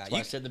Carson guy. That's why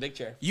I said in the big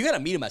chair. You got to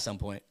meet him at some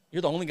point.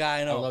 You're the only guy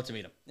I I know. would love to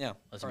meet him. Yeah,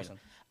 Let's meet Carson.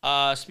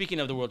 him. Speaking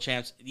of the world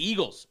champs, the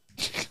Eagles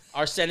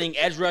are sending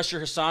edge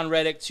rusher Hassan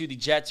Reddick to the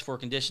Jets for a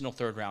conditional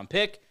 3rd-round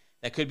pick.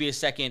 That could be a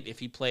second if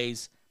he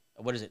plays,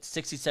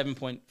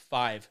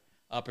 67.5%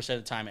 of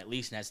the time at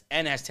least,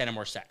 and has 10 or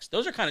more sacks.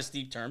 Those are kind of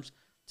steep terms,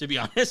 to be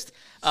honest.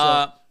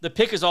 The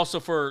pick is also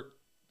for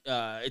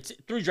it's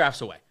 3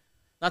 drafts away.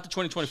 Not the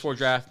 2024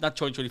 draft, not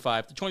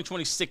 2025, the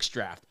 2026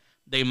 draft.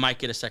 They might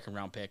get a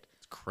 2nd-round pick.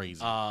 It's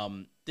crazy.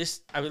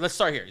 Let's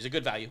start here. He's a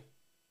good value,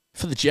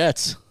 For the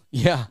Jets.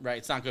 Yeah. right?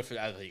 It's not good for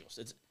the Eagles.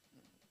 It's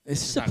not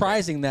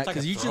surprising that It's like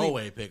because a usually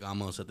throwaway pick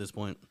almost at this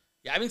point.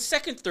 Yeah, I mean,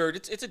 2nd,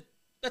 3rd,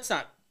 that's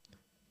not.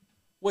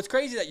 what's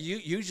crazy that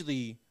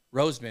usually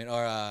Roseman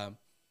or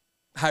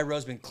Hy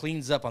Roseman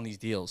cleans up on these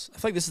deals. I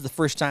feel like this is the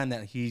first time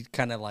that he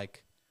kind of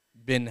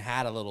been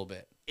had a little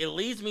bit. It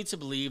leads me to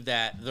believe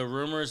that the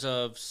rumors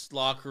of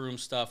locker room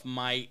stuff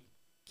might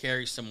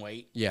carry some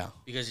weight. Yeah.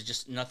 Because it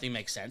just nothing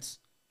makes sense.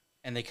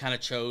 And they kind of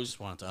chose. Just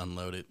wanted to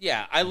unload it.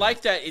 Yeah, I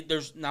like that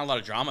there's not a lot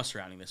of drama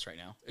surrounding this right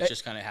now. It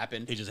just kind of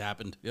happened. It just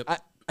happened. Yep.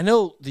 I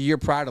know the year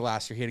prior to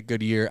last year he had a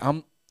good year.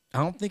 I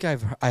don't think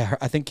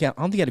he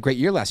had a great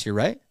year last year,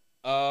 right?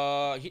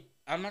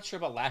 I'm not sure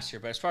about last year,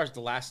 but as far as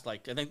the last, I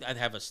think I'd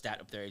have a stat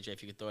up there, AJ,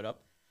 if you could throw it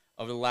up.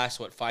 Over the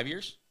last, 5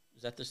 years?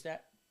 Is that the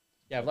stat?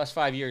 Yeah, the last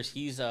 5 years,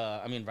 he's,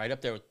 right up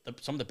there with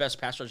some of the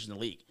best pass rushers in the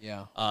league.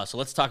 Yeah. So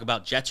let's talk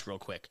about Jets real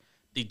quick.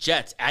 The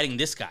Jets adding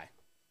this guy.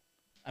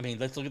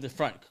 Let's look at the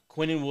front.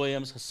 Quinnen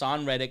Williams,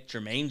 Hassan Reddick,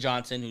 Jermaine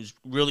Johnson, who's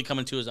really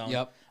coming to his own.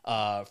 Yep.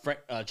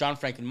 John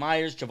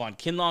Franklin-Myers, Javon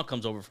Kinlaw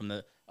comes over from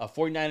the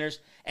 49ers,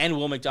 and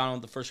Will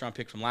McDonald, the first-round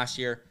pick from last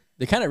year.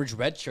 They kind of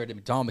redshirted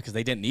McDonald because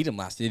they didn't need him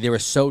last year. They were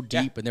so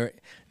deep, and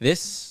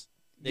they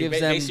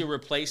basically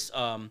replaced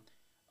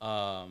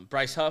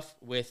Bryce Huff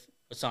with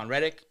Hassan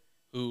Reddick,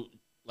 who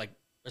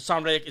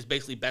Hassan Reddick is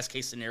basically best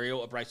case scenario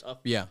of Bryce Huff.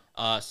 Yeah.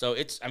 So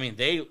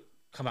they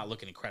come out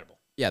looking incredible.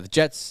 Yeah, the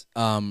Jets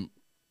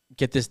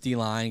get this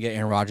D-line, get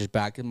Aaron Rodgers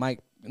back. It might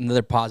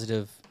another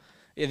positive.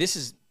 Yeah, this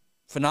is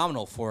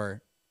phenomenal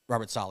for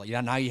Robert Saleh.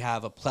 Now you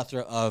have a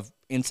plethora of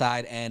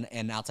inside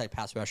and outside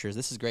pass rushers.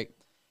 This is great.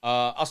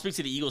 I'll speak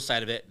to the Eagles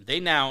side of it. They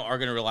now are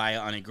going to rely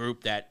on a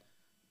group that,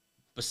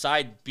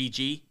 beside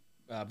BG,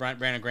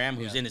 Brandon Graham,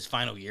 who's in his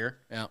final year,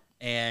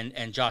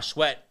 and Josh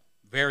Sweat,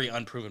 very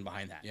unproven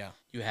behind that. Yeah.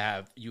 You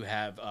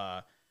have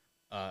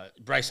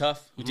Bryce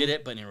Huff, who did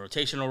it, but in a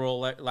rotational role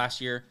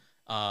last year.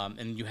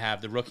 And you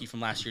have the rookie from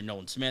last year,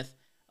 Nolan Smith,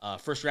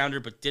 first rounder,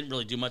 but didn't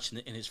really do much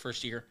in his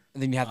first year.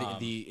 And then you have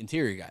the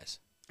interior guys.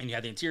 And you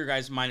have the interior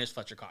guys minus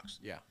Fletcher Cox.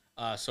 Yeah.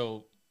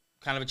 So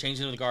kind of a change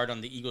in the guard on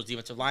the Eagles'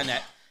 defensive line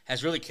that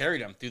has really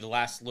carried them through the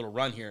last little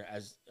run here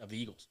of the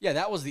Eagles. Yeah,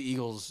 that was the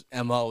Eagles'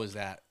 MO, is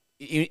that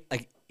even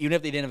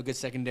if they didn't have a good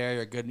secondary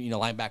or good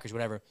linebackers,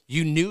 whatever,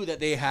 you knew that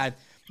they had.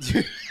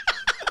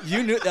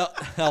 You knew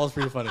that was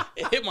pretty funny.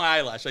 It hit my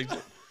eyelash.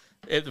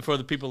 For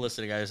the people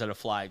listening, I just had a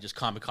fly just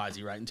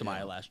kamikaze right into my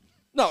eyelash.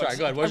 No, sorry.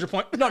 Go ahead. What was your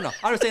point? No.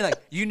 I was saying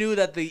you knew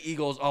that the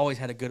Eagles always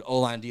had a good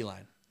O-line,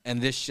 D-line,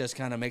 and this just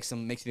kind of makes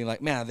you think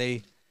like, man,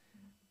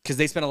 because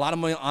they spent a lot of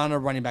money on a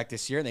running back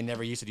this year. They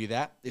never used to do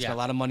that. They spent a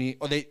lot of money,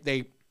 or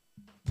they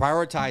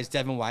prioritized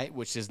Devin White,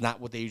 which is not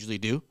what they usually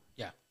do.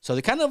 Yeah. So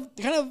they kind of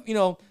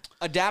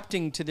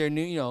adapting to their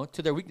new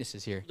to their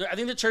weaknesses here. I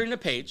think they're turning the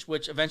page,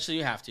 which eventually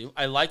you have to.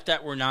 I like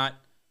that we're not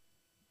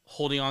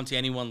holding on to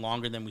anyone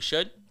longer than we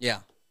should. Yeah.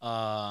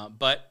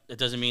 But it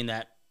doesn't mean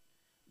that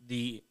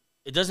the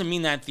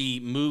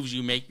moves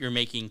you're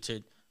making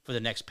for the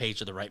next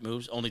page are the right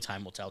moves. Only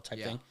time will tell type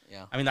thing.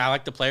 Yeah. I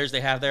like the players they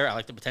have there. I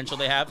like the potential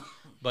they have.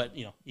 But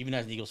even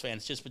as an Eagles fan,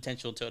 it's just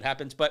potential until it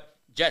happens. But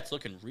Jets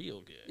looking real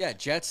good. Yeah,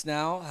 Jets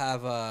now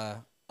have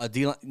a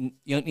D line.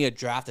 You don't need to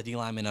draft a D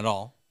lineman at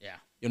all. Yeah.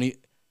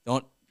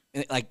 Don't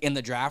in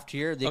the draft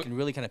here. They can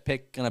really kind of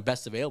pick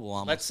best available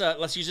on. Let's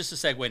use this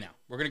as a segue now.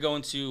 We're gonna go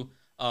into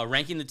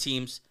ranking the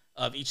teams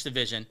of each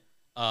division.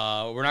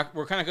 We're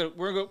gonna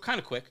go kind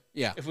of quick.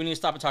 Yeah. If we need to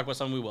stop and talk about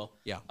something, we will.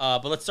 Yeah.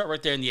 But let's start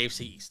right there in the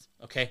AFC East.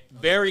 Okay.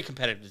 Very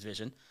competitive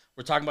division.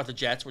 We're talking about the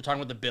Jets. We're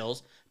talking about the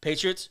Bills.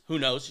 Patriots. Who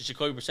knows? Is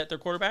Jacoby Brissett their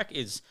quarterback?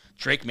 Is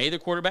Drake May their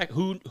quarterback?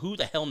 Who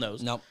the hell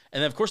knows? Nope.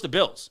 And then of course the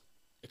Bills.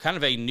 Kind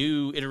of a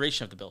new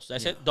iteration of the Bills. Did I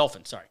say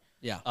Dolphins? Sorry.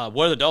 Yeah.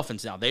 What are the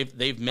Dolphins now?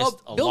 They've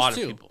missed a lot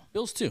of people.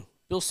 Bills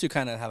too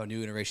kind of have a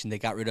new iteration. They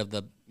got rid of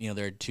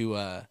their two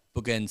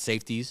bookend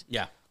safeties.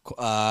 Yeah.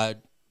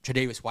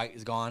 Tre'Davious White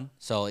is gone,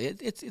 so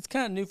it's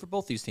kind of new for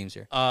both these teams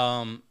here.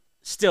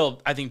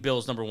 Still, I think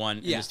Bills number one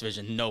in Yeah. this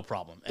division, no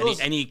problem. Bills-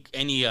 Any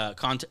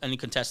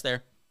contest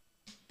there?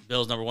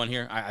 Bills number one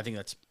here. I think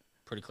that's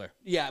pretty clear.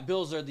 Yeah,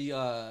 Bills are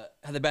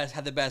have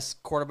the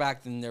best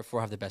quarterback, and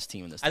therefore have the best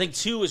team in this. I think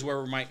two is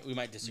where we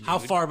might disagree. How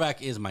far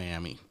back is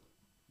Miami?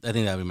 I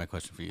think that would be my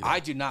question for you. I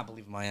do not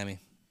believe in Miami.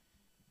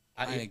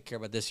 I didn't care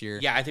about this year.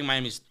 Yeah, I think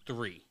Miami's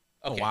 3.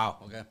 Okay. Oh, wow.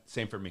 Okay.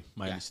 Same for me.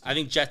 Yeah. Miami's I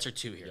think Jets are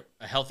 2 here. Yep.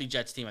 A healthy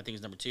Jets team, I think,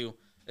 is number 2,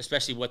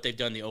 especially what they've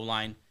done the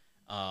O-line.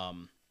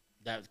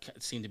 That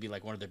seemed to be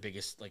like one of their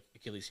biggest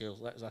Achilles heels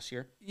last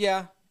year.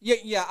 Yeah.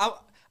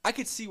 I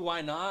could see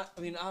why not.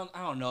 I mean, I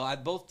don't know.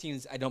 Both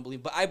teams, I don't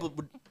believe, but I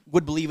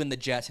would believe in the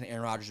Jets and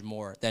Aaron Rodgers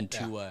more than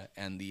Tua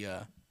and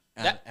the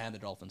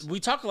Dolphins.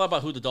 We talk a lot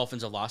about who the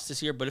Dolphins have lost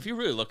this year, but if you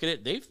really look at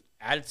it, they've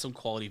added some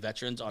quality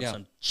veterans on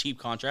some cheap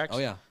contracts. Oh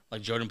yeah,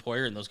 like Jordan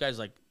Poyer and those guys.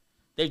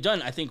 They've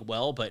done, I think,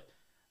 well, but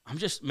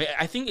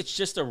I think it's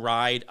just a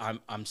ride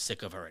I'm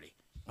sick of already.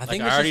 I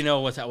already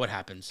know what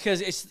happens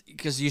because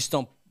you just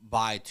don't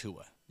buy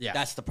Tua. Yeah,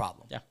 that's the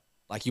problem. Yeah.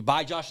 Like you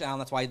buy Josh Allen,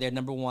 that's why they're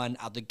number 1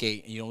 out the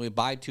gate, and you don't really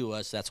buy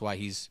Tua, so that's why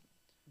he's.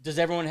 Does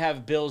everyone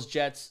have Bills,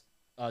 Jets,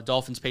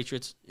 Dolphins,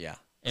 Patriots? Yeah.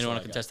 Anyone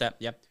want to contest that?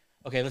 Yep.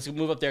 Okay, let's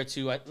move up there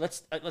to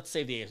let's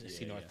save the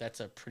AFC North. That's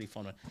a pretty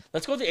fun one.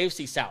 Let's go to the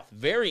AFC South.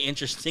 Very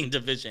interesting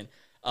division.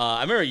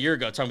 I remember a year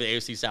ago talking about the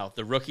AFC South.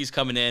 The rookies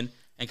coming in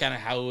and kind of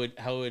how it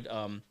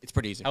It's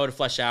pretty easy. how it would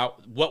flesh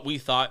out what we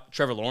thought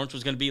Trevor Lawrence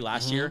was going to be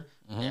last year,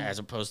 as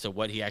opposed to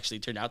what he actually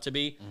turned out to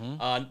be.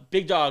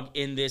 Big dog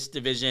in this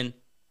division.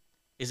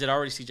 Is it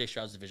already C.J.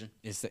 Stroud's division?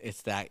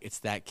 It's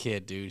that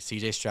kid, dude.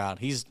 C.J. Stroud.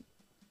 He's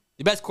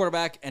the best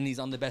quarterback, and he's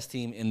on the best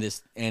team in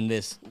this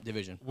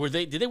division.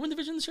 Did they win the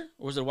division this year,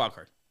 or was it a wild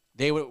card?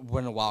 They would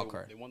win a wild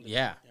card. They won the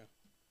Yeah.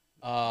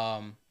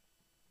 I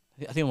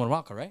think they won a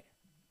wild card, right?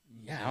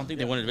 Yeah, I don't think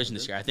they won a division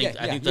this year. I think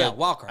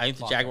wild card. I think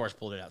the Jaguars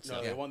pulled it out. No,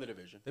 So. they won the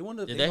division. They won.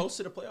 Did They they?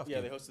 hosted a playoff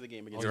Yeah, game. they hosted the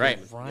game against. You're right.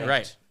 Cleveland. You're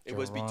right. It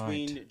was You're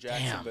between right.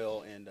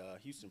 Jacksonville and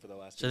Houston for the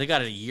last. So they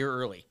got it a year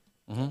early.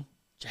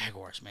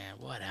 Jaguars, man,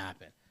 what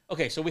happened?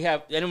 Okay, so we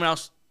have anyone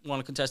else want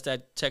to contest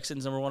that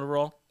Texans number 1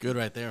 overall? Good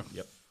right there.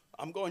 Yep.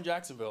 I'm going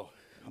Jacksonville.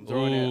 I'm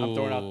throwing it. I'm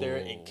throwing out there.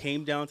 It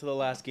came down to the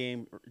last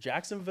game.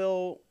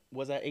 Jacksonville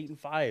was at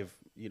 8-5,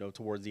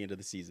 towards the end of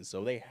the season.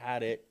 So they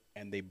had it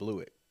and they blew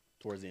it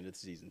towards the end of the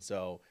season.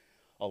 So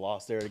a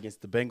loss there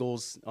against the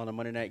Bengals on a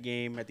Monday night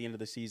game at the end of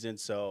the season.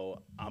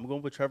 So I'm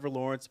going with Trevor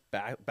Lawrence,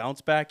 bounce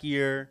back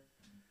year.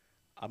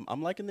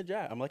 I'm liking the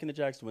Jags. I'm liking the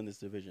Jags to win this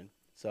division.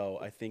 So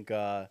I think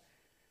the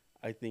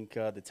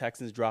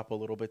Texans drop a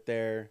little bit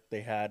there.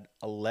 They had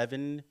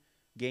 11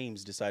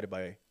 games decided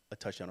by a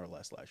touchdown or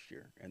less last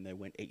year, and they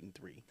went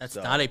 8-3. That's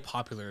not a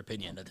popular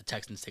opinion that the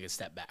Texans take a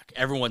step back.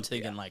 Everyone's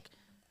thinking like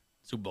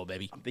Super Bowl,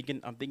 baby. I'm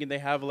thinking they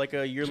have like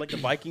a year like the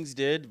Vikings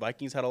did.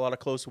 Vikings had a lot of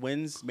close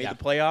wins, made the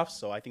playoffs,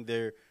 so I think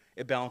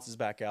it balances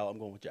back out. I'm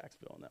going with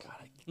Jacksonville on that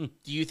one.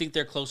 Do you think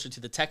they're closer to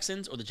the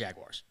Texans or the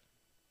Jaguars?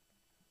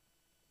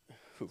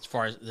 As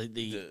far as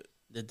the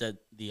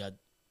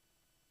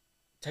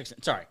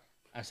Texans. Sorry,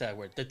 I said that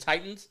word. The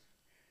Titans.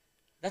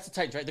 That's the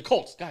Titans, right? The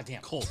Colts. God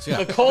damn. Colts,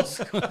 yeah. The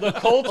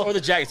Colts or the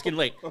Jags. It's getting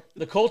late.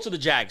 The Colts or the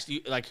Jags. Who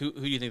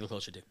do you think they're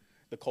closer to?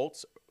 The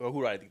Colts, or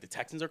who do I think the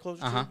Texans are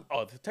closer to?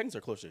 Oh, the Texans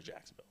are closer to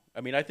Jacksonville.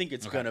 I mean, I think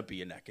it's gonna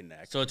be a neck and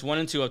neck. So it's 1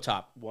 and 2 up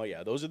top. Well,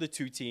 yeah, those are the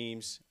two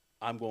teams.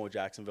 I'm going with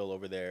Jacksonville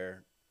over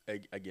there.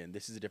 Again,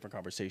 this is a different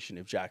conversation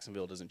if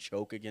Jacksonville doesn't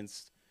choke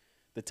against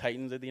the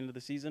Titans at the end of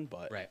the season,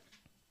 but Right.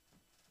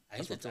 I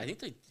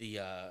think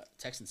the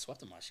Texans swept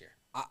them last year.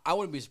 I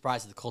wouldn't be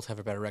surprised if the Colts have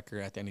a better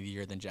record at the end of the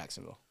year than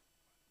Jacksonville.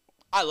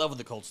 I love what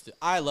the Colts do.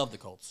 I love the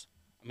Colts.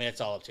 I mean,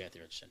 it's all up to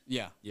Anthony Richardson.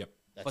 Yeah. Yep.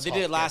 But they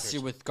did it last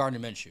year with Gardner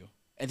Minshew.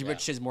 Anthony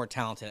Richardson's more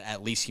talented.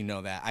 At least you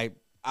know that.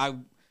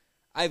 I'm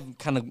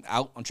kind of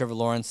out on Trevor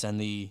Lawrence and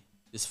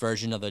this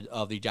version of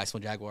the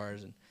Jacksonville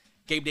Jaguars. And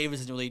Gabe Davis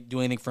doesn't really do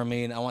anything for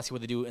me, and I want to see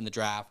what they do in the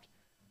draft.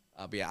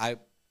 But yeah,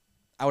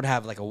 I would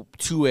have like a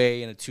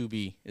 2A and a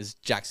 2B is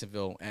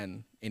Jacksonville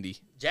and Indy.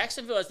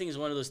 Jacksonville, I think, is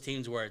one of those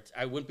teams where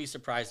I wouldn't be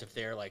surprised if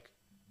they're like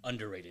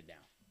underrated now.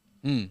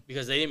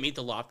 Because they didn't meet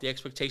the lofty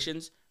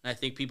expectations, and I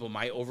think people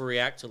might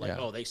overreact to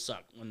oh, they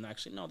suck. When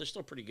actually, no, they're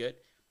still pretty good.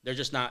 They're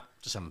just not.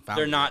 Just haven't found.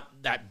 They're it.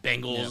 not that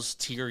Bengals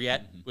tier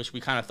yet, which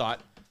we kind of thought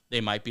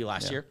they might be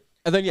last year.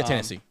 And then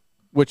Tennessee,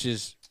 which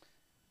is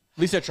at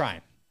least they're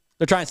trying.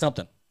 They're trying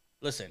something.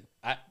 Listen,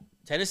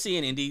 Tennessee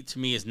and Indy to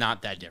me is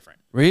not that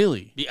different.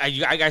 Really? I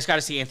guys got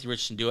to see Anthony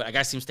Richardson do it. I got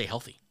to see him stay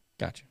healthy.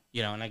 Gotcha.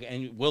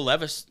 And Will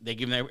Levis, they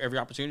give him every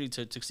opportunity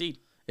to succeed.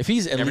 If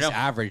he's at least know.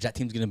 average, that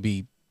team's going to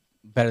be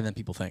better than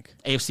people think.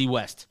 AFC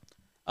West,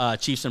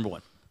 Chiefs number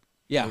 1.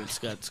 Yeah. Let's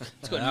go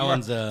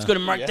That to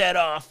mark that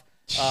off.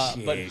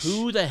 But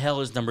who the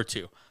hell is number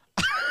 2?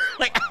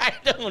 I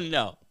don't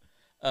know.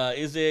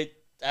 Is it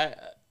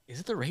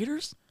the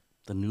Raiders?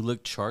 The new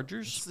look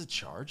Chargers. It's the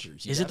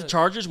Chargers. Is it the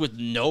Chargers with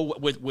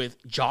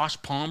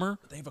Josh Palmer?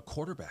 They have a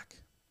quarterback.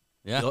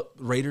 Yeah. The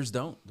Raiders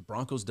don't. The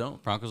Broncos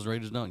don't. Broncos,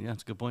 Raiders don't. Yeah,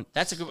 that's a good point.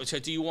 That's a good. So,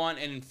 do you want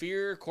an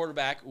inferior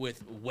quarterback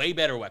with way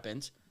better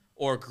weapons,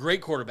 or a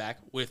great quarterback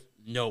with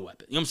no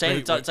weapons? You know what I'm saying?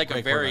 It's like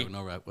a very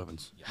no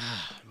weapons.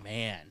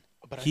 man.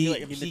 but I He feel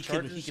like the he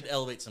Chargers, could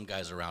elevate some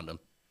guys around him.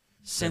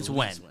 Since At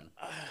when? least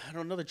I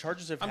don't know. The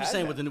Chargers have. I'm had just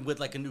saying that. with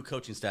like a new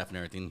coaching staff and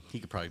everything, he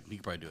could probably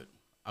do it.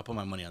 I'll put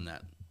my money on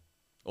that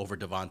over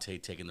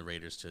Devontae taking the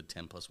Raiders to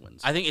 10+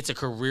 wins. I think it's a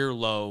career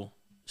low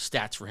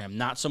stats for him.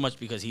 Not so much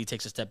because he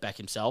takes a step back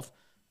himself,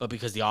 but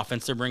because the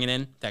offense they're bringing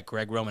in, that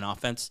Greg Roman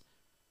offense.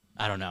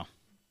 I don't know.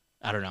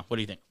 What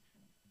do you think?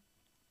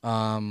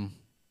 My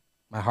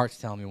heart's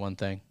telling me one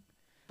thing.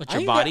 But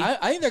your body?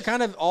 I think they're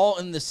kind of all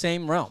in the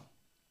same realm.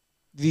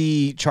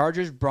 The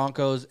Chargers,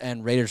 Broncos,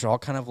 and Raiders are all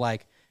kind of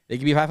like they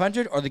could be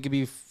 500 or they could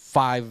be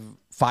five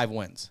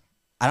wins.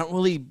 I don't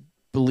really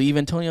believe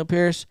Antonio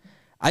Pierce.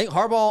 I think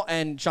Harbaugh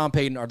and Sean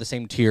Payton are the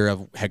same tier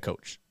of head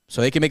coach, so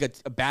they can make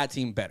a bad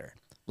team better.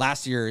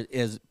 Last year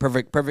is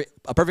a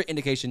perfect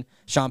indication.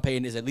 Sean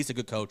Payton is at least a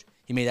good coach.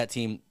 He made that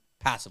team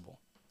passable.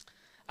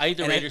 I think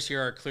the Raiders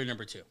here are clear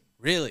number 2.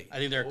 Really? I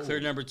think they're a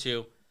clear number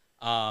 2.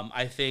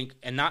 I think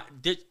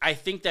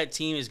that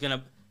team is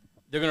they're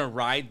gonna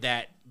ride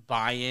that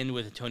buy-in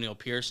with Antonio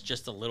Pierce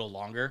just a little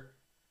longer.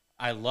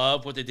 I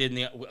love what they did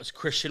with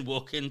Christian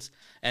Wilkins,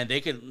 and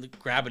they could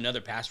grab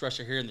another pass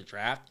rusher here in the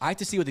draft. I have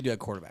to see what they do at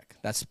quarterback.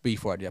 That's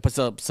before I do that. But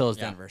still is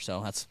Denver,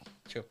 so that's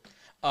True.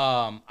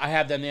 I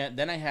have them there.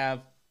 Then I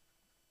have.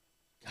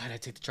 God, I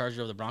take the Chargers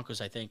over the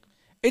Broncos. I think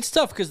it's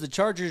tough because the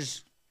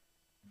Chargers.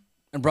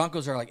 And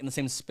Broncos are like in the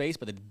same space,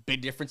 but the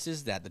big difference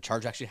is that the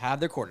Chargers actually have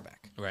their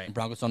quarterback. Right. And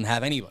Broncos don't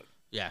have anybody.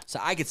 Yeah. So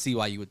I could see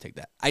why you would take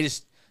that. I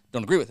just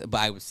don't agree with it, but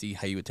I would see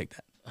how you would take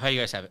that. How you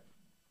guys have it?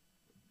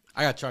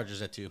 I got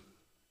Chargers at 2.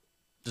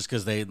 Just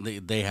because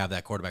they have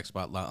that quarterback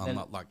spot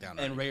locked down.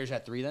 And Raiders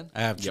at 3 then?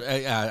 I have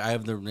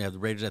the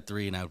Raiders at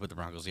 3, and I would put the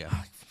Broncos. Yeah.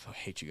 I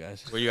hate you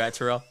guys. Where you at,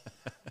 Terrell?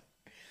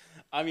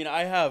 I mean,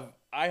 I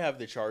have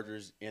the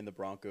Chargers and the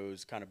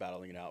Broncos kind of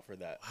battling it out for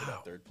that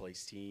third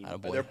place team.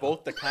 They're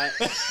both the kind.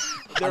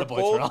 They're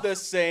both the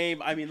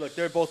same. I mean, look,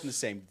 they're both in the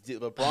same.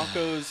 The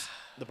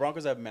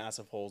Broncos have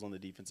massive holes on the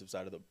defensive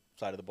side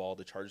of the ball.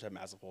 The Chargers have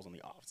massive holes on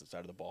the offensive side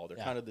of the ball. They're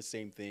kind of the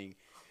same thing.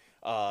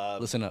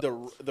 Listen up. The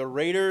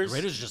Raiders. The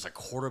Raiders are just a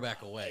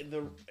quarterback away.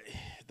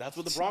 That's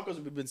what the Broncos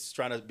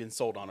have been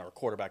sold on, our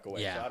quarterback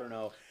away. Yeah. So I don't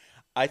know.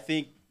 I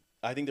think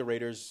the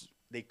Raiders,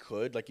 they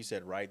could, like you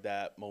said, ride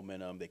that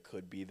momentum. They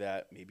could be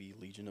that maybe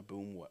Legion of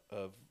Boom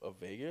of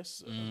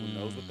Vegas. Who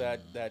knows with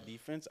that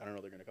defense? I don't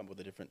know. They're going to come up with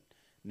a different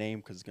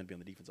name because it's going to be on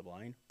the defensive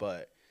line.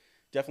 But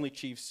definitely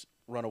Chiefs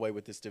run away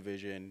with this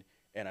division.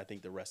 And I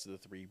think the rest of the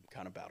 3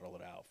 kind of battle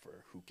it out for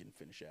who can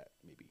finish at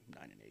maybe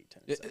 9-8,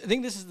 10-7. I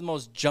think this is the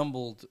most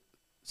jumbled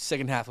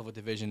second half of a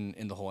division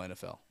in the whole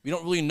NFL. We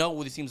don't really know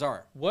who these teams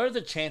are. What are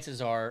the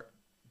chances are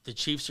the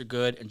Chiefs are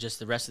good and just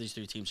the rest of these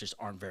 3 teams just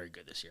aren't very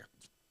good this year?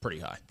 Pretty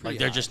high. Like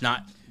they're just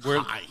not.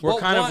 We're Well,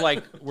 kind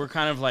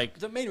of like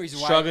The main reason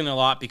why struggling a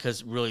lot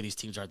because really these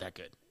teams aren't that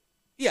good.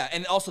 Yeah,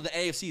 and also the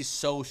AFC is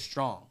so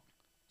strong.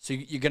 So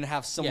you're going to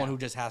have someone who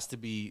just has to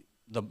be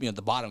the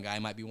bottom guy.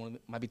 Might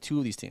be 2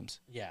 of these teams.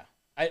 Yeah.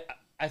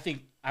 I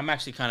think I'm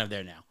actually kind of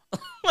there now.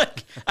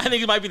 Like I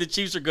think it might be the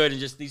Chiefs are good and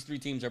just these 3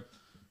 teams are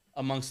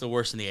amongst the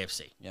worst in the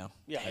AFC. Yeah.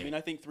 Yeah, I mean,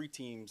 I think 3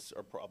 teams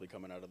are probably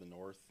coming out of the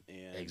North.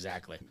 And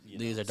Exactly.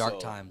 These are dark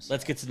times.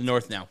 Let's get to the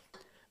North now.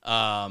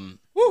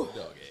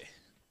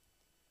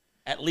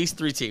 At least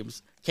 3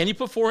 teams. Can you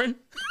put 4 in?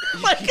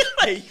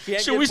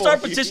 Should we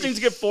start petitioning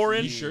to get 4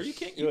 in? You sure you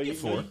can't? You can get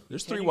 4.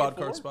 There's 3 wild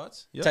card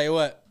spots. Yep. Tell you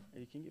what,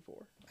 You can get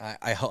 4.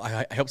 I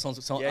hope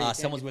someone's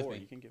with You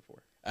me. can get 4.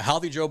 A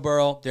healthy Joe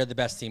Burrow, they're the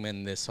best team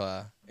in this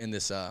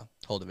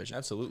whole division.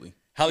 Absolutely.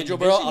 Healthy Joe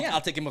Burrow, I'll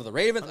take him over the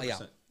Ravens. Yeah.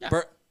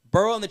 100%.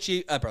 Burrow and the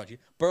Chiefs.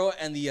 Burrow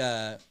and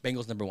the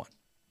Bengals number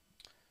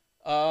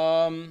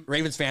 1.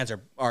 Ravens fans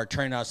are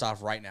turning us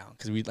off right now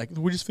because we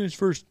just finished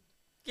first.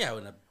 Yeah,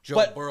 when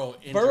But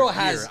Burrow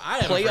has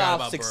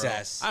playoff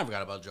success. I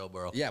forgot about Joe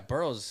Burrow. Yeah,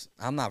 Burrow's.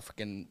 I'm not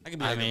freaking. I could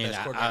be the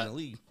best quarterback in the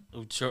league.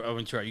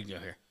 Sure, you can go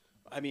here.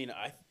 I mean,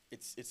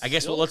 it's. I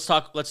guess still, let's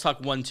talk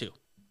 1-2.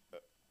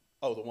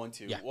 Oh, the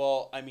 1-2. Yeah.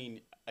 Well, I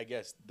mean, I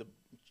guess the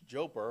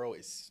Joe Burrow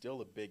is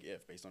still a big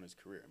if based on his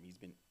career. I mean, he's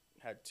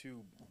had 2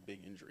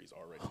 big injuries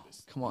already.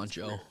 Come on,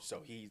 Joe. Career.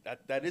 So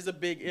that is a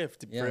big if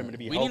for him to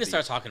be We healthy. need to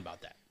start talking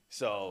about that.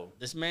 So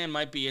This man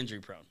might be injury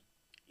prone.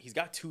 he's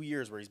got 2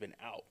 years where he's been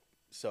out.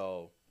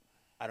 So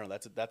I don't know.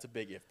 That's a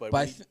big if. But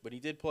But when he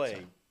did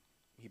play,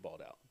 he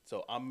balled out.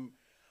 So I'm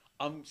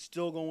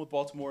still going with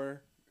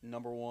Baltimore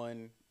number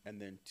 1,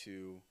 and then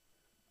 2.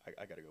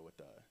 I got to go with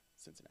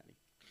Cincinnati.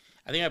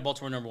 I think I have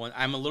Baltimore number 1.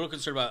 I'm a little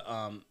concerned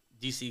about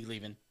DC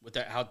leaving with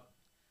that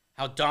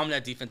how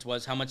dominant that defense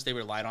was, how much they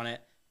relied on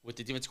it. With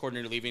the defense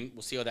coordinator leaving,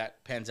 we'll see how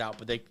that pans out.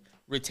 But they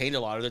retained a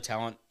lot of their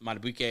talent.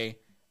 Matabuke,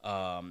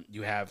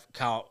 you have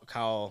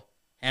Kyle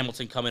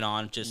Hamilton coming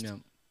on,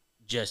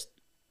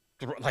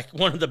 like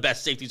one of the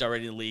best safeties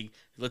already in the league.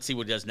 Let's see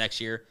what he does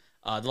next year.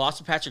 The loss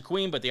of Patrick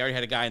Queen, but they already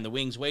had a guy in the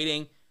wings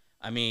waiting.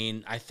 I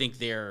mean, I think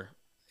they're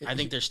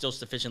still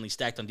sufficiently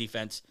stacked on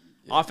defense.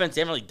 Offense,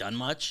 they haven't really done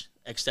much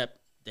except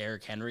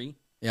Derrick Henry.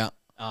 Yeah.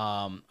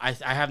 I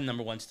have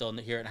number 1 still in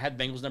here, and I had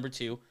Bengals number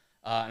 2.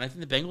 And I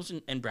think the Bengals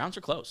and Browns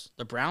are close.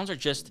 The Browns are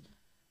just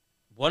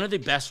one of the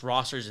best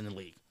rosters in the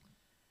league.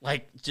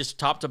 Like, just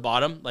top to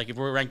bottom. Like, if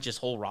we're ranked just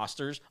whole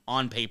rosters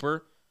on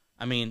paper,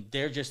 I mean,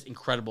 they're just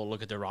incredible to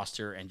look at their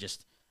roster and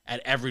just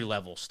at every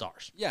level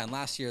stars. Yeah, and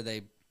last year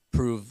they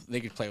proved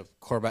they could play with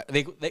quarterback.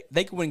 They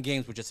could win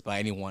games with just about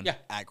anyone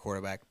at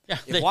quarterback. Yeah,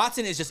 if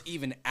Watson is just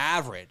even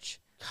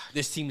average,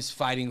 this team's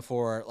fighting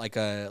for like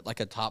a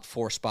top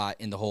 4 spot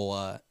in the whole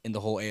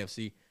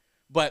AFC.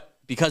 But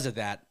because of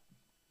that,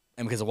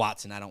 and because of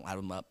Watson, I don't add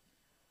him up.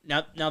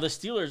 Now the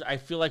Steelers, I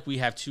feel like we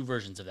have 2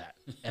 versions of that,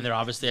 and they're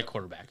obviously at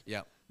quarterback.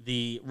 Yeah.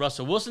 The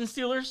Russell Wilson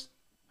Steelers,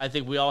 I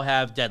think we all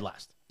have dead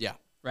last. Yeah.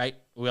 Right?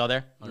 Are we all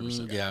there?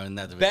 100%. Yeah, in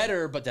that division.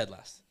 Better, but dead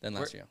last than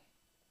last year.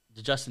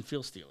 The Justin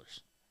Fields Steelers.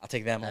 I'll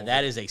take them. Now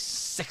that is a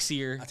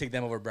sexier. I'll take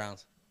them over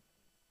Browns.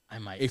 I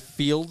might. A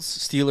Fields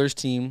Steelers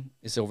team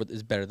is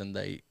better than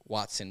the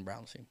Watson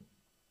Browns team.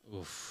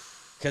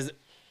 Oof. Because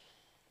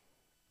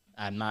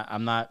I'm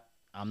not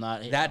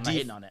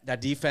hitting on it.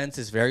 That defense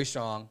is very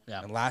strong.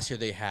 Yeah. And last year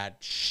they had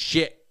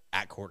shit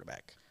at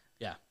quarterback.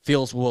 Yeah.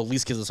 Fields will at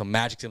least give them some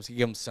magic, give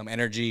them some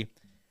energy.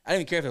 I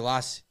don't even care if they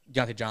lost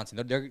Deontay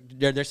Johnson.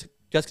 They're just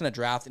going to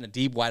draft in a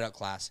deep wideout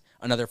class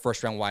another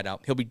first-round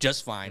wideout. He'll be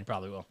just fine. They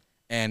probably will.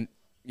 And,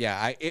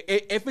 yeah,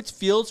 if it's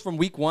Fields from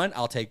week 1,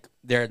 I'll take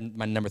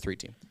my number 3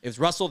 team. If it's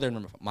Russell, they're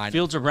mine.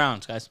 Fields or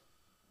Browns, guys?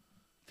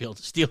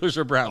 Fields. Steelers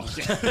or Browns?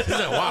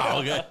 Wow.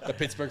 Okay. The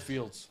Pittsburgh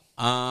Fields.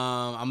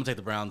 I'm gonna take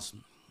the Browns.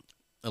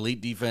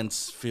 Elite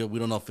defense. Field. We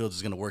don't know if Fields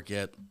is gonna work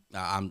yet.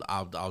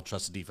 I'll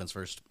trust the defense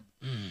first.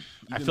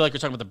 I feel like you're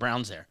talking about the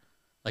Browns there.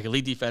 Like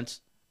elite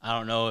defense. I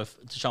don't know if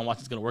Deshaun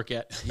Watson's going to work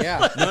yet.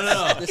 Yeah.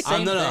 No. The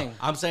same thing.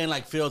 I'm saying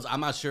like Fields.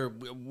 I'm not sure.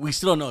 We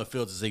still don't know if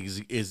Fields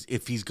is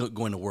if he's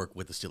going to work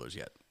with the Steelers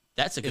yet.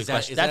 That's a good Is that-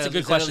 question. is That's that- a good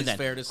is that at question. least Then,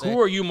 fair to say?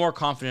 who are you more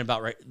confident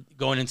about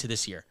going into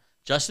this year?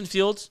 Justin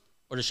Fields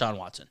or Deshaun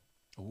Watson?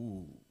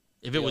 Ooh.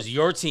 If it was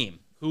your team,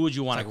 who would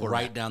you want Like to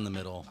quarterback? right down the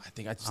middle. I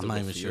think I'm not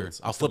even sure.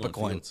 I'll still flip a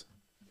going coin. Fields.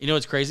 You know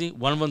what's crazy?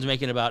 One of them's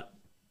making about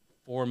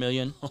 $4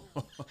 million.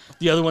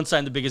 The other one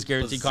signed the biggest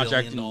guaranteed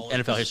contract in $1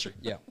 NFL history.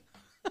 Yeah.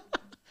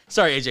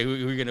 Sorry, AJ, who are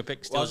you going to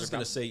pick? Steelers Well, I was or just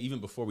going to Browns? say, even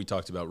before we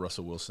talked about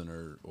Russell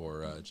Wilson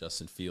or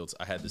Justin Fields,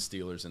 I had the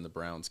Steelers and the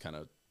Browns kind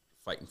of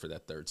fighting for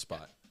that third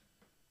spot.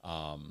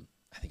 I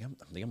think I'm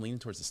leaning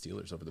towards the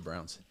Steelers over the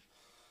Browns.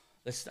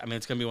 It's going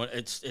to be one.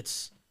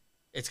 It's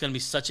going to be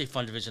such a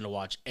fun division to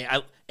watch.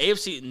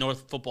 AFC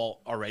North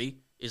football already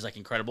is like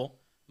incredible,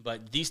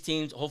 but these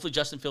teams. Hopefully,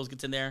 Justin Fields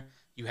gets in there.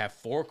 You have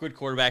 4 good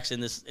quarterbacks in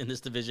this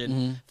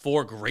division,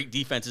 4 great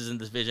defenses in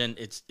this division.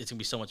 It's going to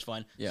be so much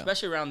fun,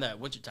 especially around that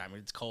winter time when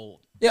it's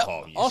cold. Yeah.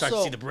 You Also, start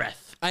to see the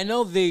breath. I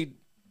know they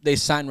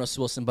signed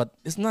Russell Wilson, but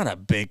it's not a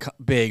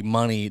big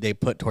money they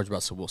put towards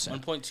Russell Wilson.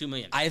 $1.2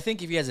 million. I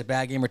think if he has a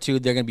bad game or two,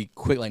 they're going to be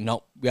quick. Like,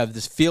 no, we have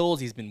this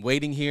Fields. He's been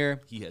waiting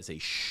here. He has a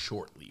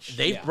short leash.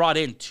 They've brought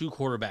in 2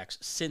 quarterbacks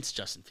since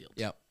Justin Fields.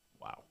 Yep.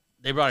 Wow.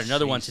 They brought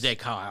another one today,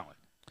 Kyle Allen.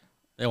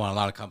 They want a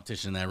lot of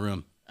competition in that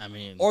room. I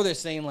mean, Or they're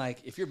saying, like,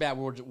 if you're bad,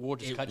 we'll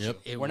just cut you.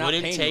 it We're not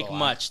wouldn't paying take you a lot.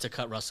 much to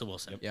cut Russell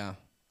Wilson. Yeah.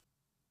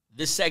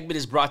 This segment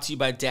is brought to you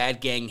by Dad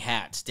Gang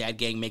Hats. Dad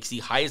Gang makes the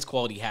highest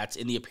quality hats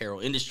in the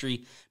apparel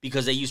industry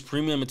because they use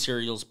premium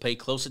materials, pay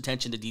close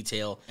attention to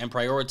detail, and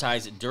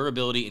prioritize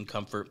durability and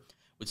comfort.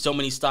 With so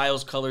many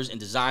styles, colors, and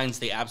designs,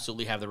 they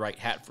absolutely have the right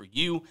hat for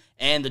you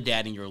and the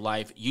dad in your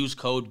life. Use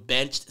code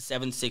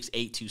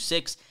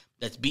BENCHED76826.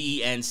 That's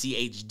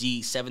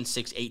BENCHD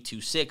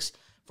 76826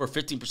 for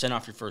 15%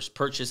 off your first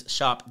purchase.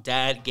 Shop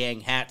Dad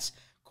Gang Hats,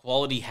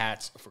 quality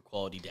hats for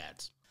quality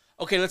dads.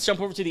 Okay, let's jump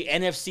over to the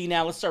NFC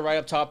now. Let's start right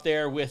up top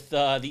there with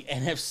the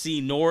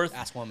NFC North.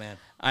 That's one man.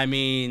 I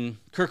mean,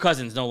 Kirk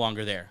Cousins no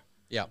longer there.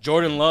 Yeah.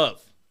 Jordan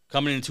Love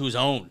coming into his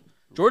own.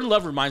 Jordan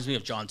Love reminds me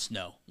of Jon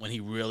Snow when he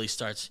really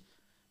starts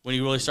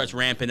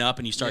ramping up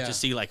and you start to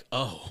see like,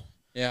 oh,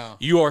 Yeah.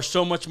 you are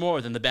so much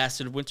more than the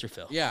bastard of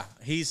Winterfell. Yeah.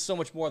 He's so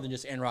much more than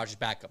just Aaron Rodgers'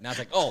 backup. Now it's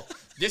like, oh,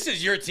 this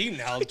is your team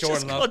now, Jordan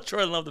Just Love. called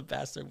Jordan Love the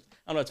bastard.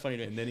 I don't know, it's funny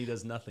to me. And then he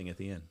does nothing at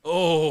the end.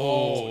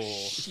 Oh,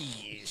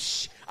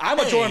 sheesh. I'm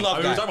a Jordan Love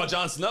we guy. were talking about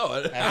Jon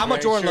Snow. I'm a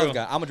Jordan Love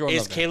guy. I'm a Jordan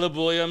Is Love guy. Caleb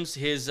Williams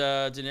his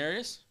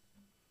Daenerys?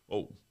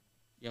 Oh.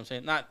 You know what I'm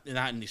saying? Not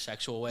in the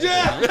sexual way.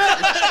 Sorry,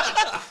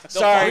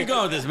 Sorry. we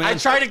go with this, man. I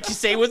tried to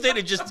say with it,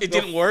 it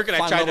didn't work, and I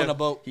Find tried love on to a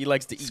boat. He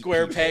likes to eat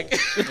square people. peg.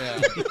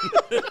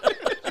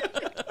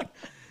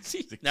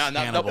 See, no,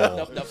 cannibal.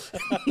 nope.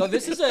 No,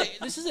 this is an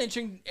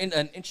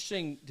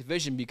interesting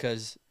division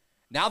because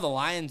now the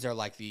Lions are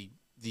like the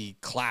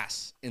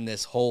class in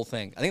this whole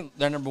thing. I think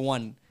they're number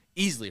one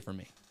easily for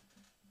me.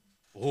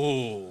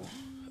 Ooh.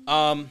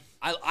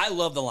 I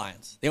love the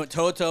Lions. They went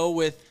toe-to-toe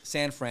with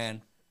San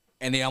Fran,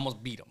 and they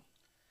almost beat them.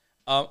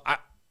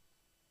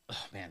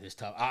 Man, this is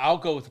tough. I'll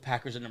go with the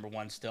Packers at number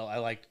 1 still. I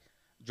like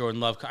Jordan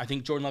Love. I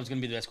think Jordan Love's going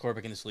to be the best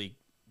quarterback in this league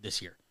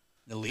this year.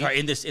 The league? Sorry,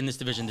 in this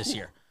division this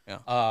year.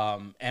 Yeah.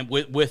 And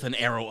with an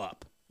arrow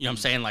up. You know what I'm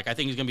saying? Like, I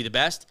think he's going to be the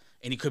best,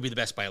 and he could be the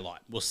best by a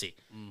lot. We'll see.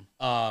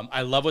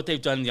 I love what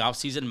they've done in the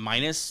offseason,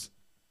 minus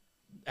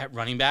at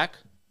running back,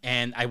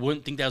 and I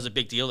wouldn't think that was a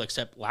big deal,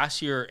 except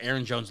last year,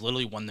 Aaron Jones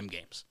literally won them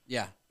games.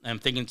 Yeah. I'm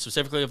thinking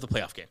specifically of the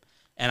playoff game.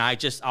 And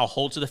I'll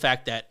hold to the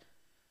fact that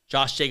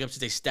Josh Jacobs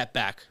is a step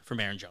back from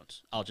Aaron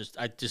Jones. I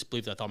just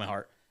believe that with all my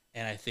heart.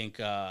 And I think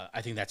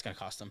that's going to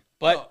cost them.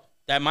 But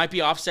that might be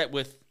offset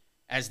with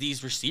as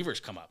these receivers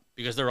come up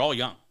because they're all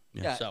young.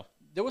 Yeah. So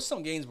There was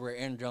some games where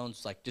Aaron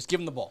Jones, like, just give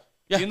him the ball.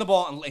 Yeah. Give him the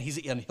ball, and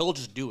he'll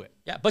just do it.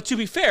 yeah, but to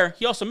be fair,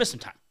 he also missed some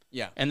time.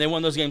 Yeah. And they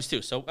won those games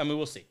too. So I mean,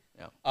 we'll see.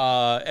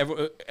 Yeah.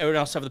 Everyone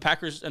else have the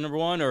Packers at number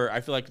 1, or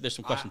I feel like there's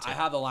some questions I here.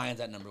 have the Lions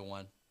at number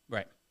 1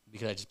 Right.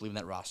 because I just believe in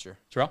that roster.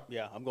 Terrell?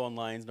 Yeah, I'm going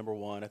Lions number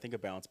 1. I think a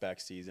bounce back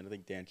season. I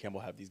think Dan Campbell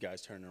have these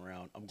guys turning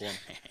around.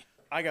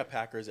 I got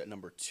Packers at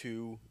number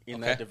 2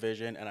 in that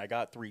division, and I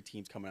got 3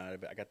 teams coming out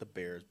of it. I got the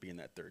Bears being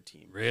that 3rd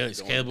team. Really?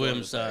 So Going Caleb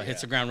Williams there, hits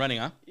the ground running,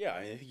 huh? Yeah,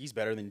 I think he's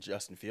better than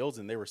Justin Fields,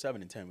 and they were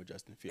 7-10 with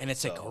Justin Fields. And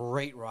it's a so-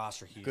 great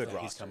roster. Good He's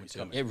roster. coming He's to.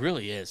 coming. It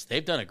really is.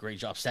 They've done a great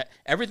job.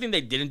 Everything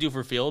they didn't do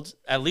for Fields,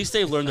 at least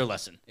they learned their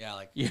lesson. Yeah,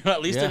 like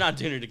At least they're not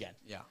doing it again.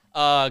 yeah.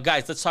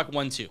 Guys, let's talk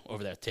 1-2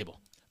 over there at the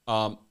table.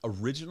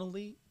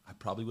 Originally, I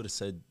probably would have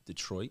said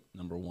Detroit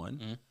number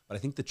 1, but I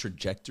think the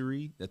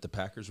trajectory that the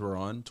Packers were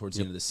on towards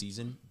the end of the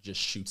season just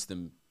shoots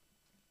them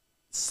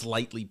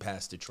slightly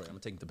past Detroit. I'm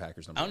taking the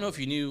Packers number 1. I don't know if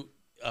you knew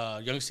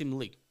youngest team in the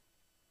league.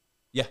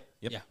 Yeah.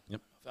 Yep. Yeah.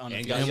 Yep. I don't know if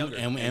And, you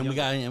guys- and we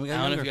got I don't know if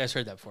younger. you guys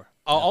heard that before.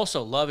 I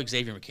also love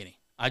Xavier McKinney.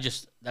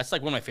 That's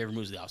like one of my favorite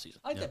moves of the offseason.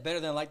 I like that better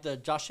than like the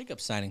Josh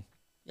Jacobs signing.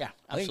 Yeah,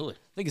 absolutely.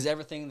 I think it's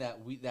everything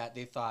that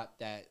they thought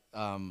that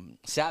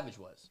Savage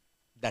was.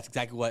 That's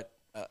exactly what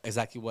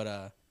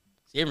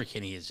Xavier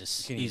McKinney is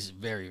just he's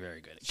very,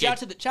 very good. Shout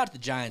out to the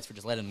Giants for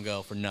just letting him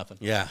go for nothing.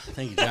 Yeah,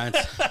 thank you, Giants.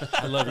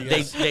 I love you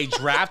guys. They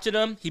drafted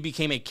him. He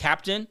became a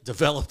captain.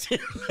 Developed him.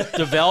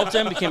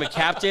 Became a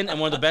captain, and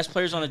one of the best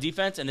players on the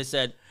defense. And they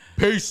said,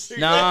 Peace.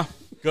 Nah,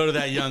 Go to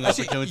that young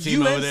up-and-coming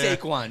team you over and there.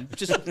 Saquon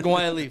just go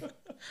ahead and leave.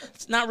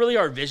 it's not really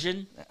our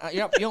vision.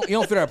 You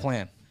don't fit our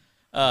plan.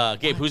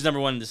 Gabe, who's number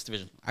one in this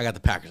division? I got the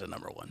Packers at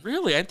number 1.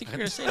 Really? I didn't think you were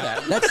going to say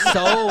that. That's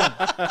so.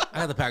 I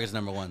got the Packers at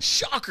number 1.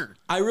 Shocker.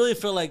 I really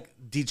feel like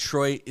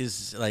Detroit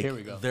is like Here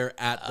we go. they're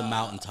at the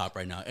mountaintop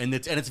right now, and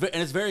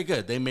it's very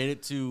good. They made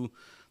it to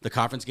the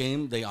conference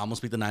game. They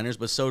almost beat the Niners,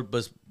 but so did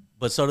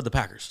the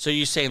Packers. So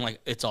you're saying like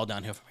it's all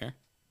downhill from here?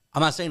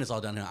 I'm not saying it's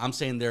all downhill. I'm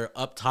saying they're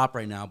up top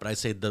right now, but I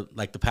say the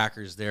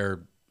Packers they're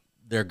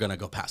gonna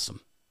go past them.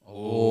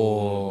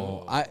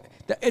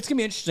 It's gonna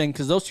be interesting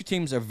because those two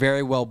teams are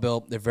very well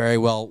built. They're very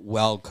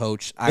well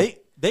coached.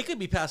 They could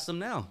be past them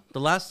now. The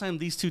last time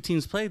these two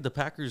teams played, the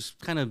Packers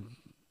kind of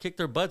kicked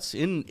their butts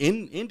in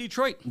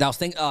Detroit. That was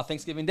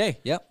Thanksgiving Day.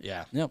 Yep.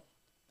 Yeah. Yep.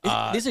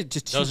 These are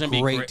just two Those are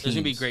great Those are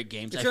gonna be teams. great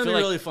games. It's I gonna feel be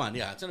like really fun.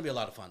 Yeah, it's gonna be a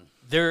lot of fun.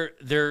 they're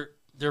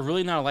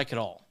really not alike at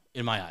all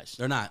in my eyes.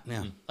 They're not.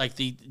 Yeah. Like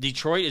the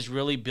Detroit is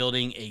really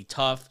building a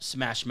tough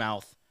smash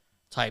mouth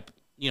type.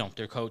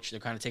 Their coach. They're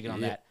kind of taking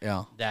on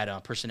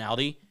that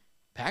personality.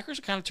 Packers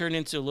are kind of turned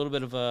into a little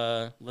bit of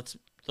a let's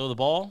throw the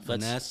ball,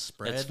 Finesse,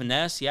 spread. Let's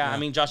finesse. Yeah, I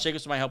mean Josh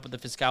Jacobs might help with the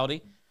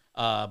physicality,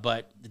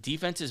 but the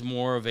defense is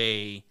more of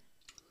a.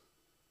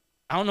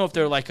 I don't know if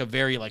they're like a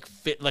very like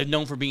fit, like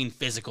known for being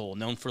physical,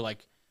 known for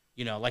like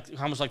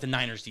almost like the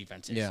Niners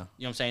defense is. Yeah. You know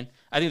what I'm saying?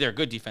 I think they're a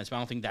good defense, but I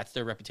don't think that's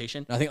their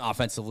reputation. I think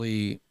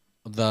offensively,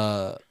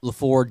 the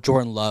LaFleur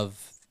Jordan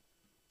Love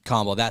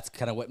combo, that's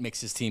kind of what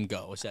makes his team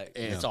go.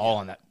 It's all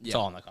on that. It's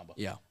all on that combo.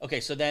 Yeah. Okay,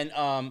 so then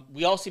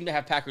we all seem to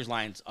have Packers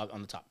Lions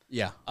on the top.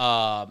 Yeah.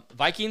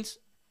 Vikings.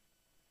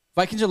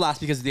 Vikings are last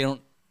because they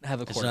don't have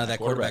a It's quarterback. not that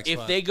quarterback If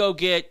spot. they go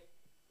get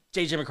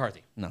J.J.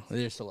 McCarthy. No,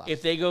 they're still last.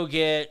 If they go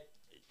get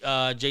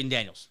Jaden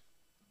Daniels.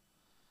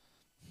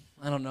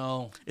 I don't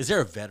know. Is there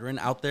a veteran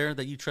out there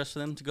that you trust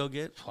them to go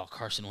get? Oh,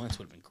 Carson Wentz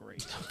would have been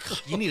great.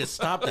 You need to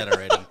stop that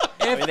already.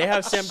 I mean, they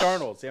have Sam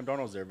Darnold. Sam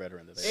Darnold's their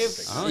veteran. That they picked.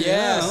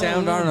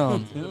 Sam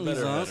Darnold.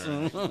 He's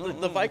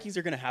awesome. The Vikings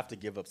are going to have to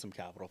give up some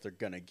capital if they're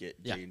going to get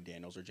Yeah. Jaden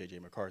Daniels or J.J.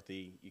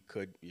 McCarthy.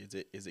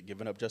 Is it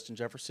giving up Justin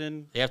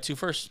Jefferson? They have 2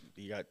 firsts.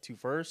 You got 2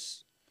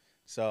 firsts.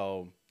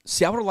 So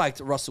See, I would have liked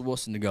Russell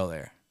Wilson to go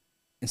there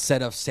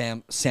instead of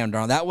Sam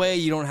Darnold. That way,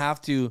 you don't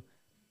have to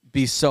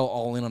be so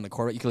all in on the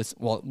quarterback. You can listen,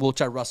 we'll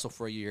try Russell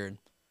for a year.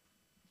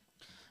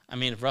 I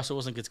mean, if Russell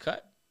Wilson gets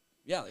cut,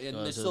 Yeah,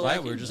 there's still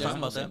Vikings. We were just talking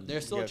about that.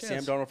 There's still you a got Sam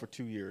chance. Darnold for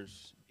 2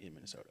 years in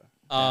Minnesota.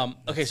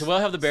 okay, so we'll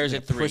have the Bears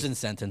at 3. Prison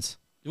sentence.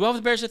 We'll have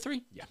the Bears at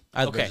 3? Yeah.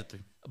 I have the Okay. Bears at 3.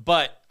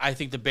 But I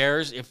think the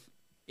Bears,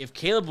 if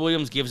Caleb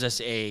Williams gives us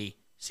a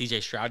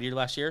C.J. Stroud year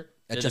last year,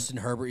 That Justin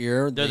Herbert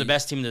year. they're the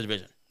best team in the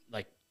division.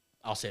 Like,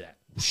 I'll say that.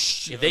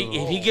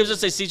 If he gives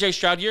us a C.J.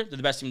 Stroud year, they're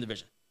the best team in the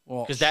division.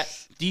 Well, Because that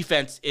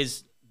defense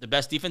is the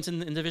best defense in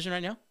the division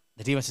right now,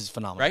 the defense is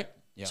phenomenal. right?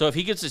 Yeah. So if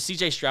he gets a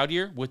C.J. Stroud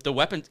year with the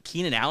weapons,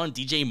 Keenan Allen,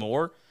 DJ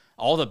Moore,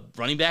 all the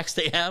running backs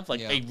they have, like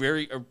Yeah.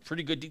 a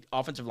pretty good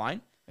offensive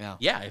line.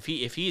 Yeah. If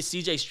he is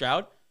C.J.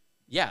 Stroud,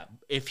 yeah.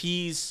 If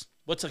he's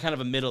what's a kind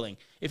of a middling?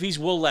 If he's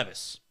Will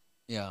Levis,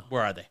 Yeah.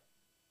 where are they?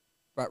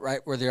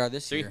 Right where they are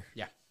this 3? year.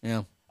 Yeah.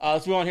 Yeah.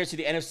 Let's move on here to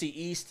the NFC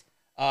East.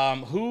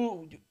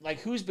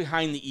 Who's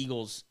behind the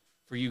Eagles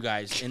for you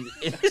guys in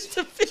this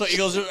division? So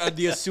Eagles are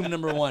the assumed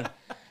number 1.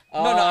 No,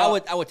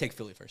 I would take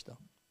Philly first though.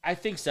 I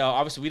think so.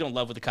 Obviously, we don't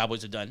love what the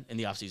Cowboys have done in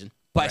the offseason.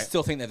 But I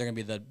still think that they're gonna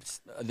be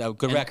the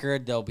good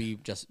record. They'll be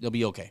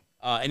okay.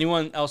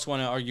 Anyone else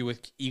want to argue with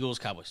Eagles,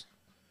 Cowboys?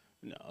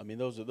 No, I mean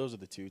those are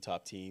the 2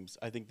 top teams.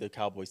 I think the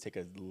Cowboys take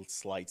a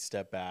slight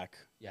step back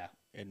Yeah.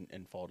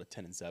 and fall to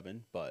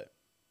 10-7, but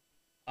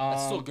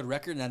That's still a good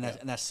record, and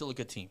that's still a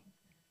good team.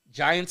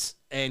 Giants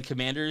and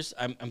Commanders,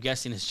 I'm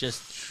guessing it's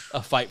just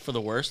a fight for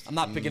the worst. I'm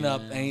not picking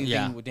up anything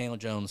Yeah. with Daniel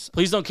Jones.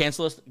 Please don't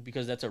cancel us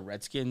because that's a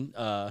Redskin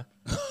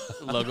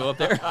logo up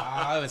there.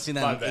 I haven't seen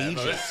that in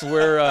ages.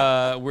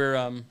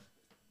 We're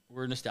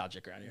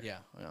nostalgic around here. Yeah.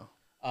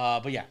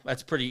 But yeah,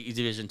 that's a pretty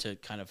easy division to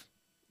kind of.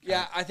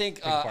 Yeah, I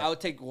think I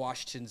would take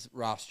Washington's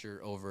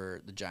roster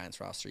over the Giants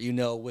roster.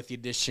 With the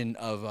addition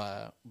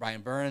of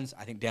Brian Burns,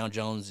 I think Daniel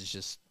Jones is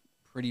just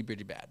pretty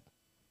bad.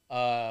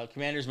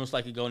 Commanders most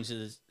likely go into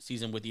the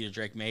season with either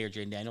Drake May or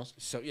Jaden Daniels.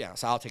 So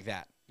I'll take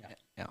that.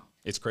 Yeah.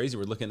 It's crazy.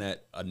 We're looking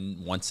at,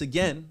 once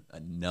again,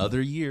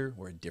 another year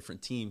where a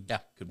different team Yeah.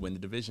 could win the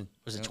division.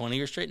 Was it 20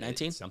 years straight?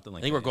 19? Something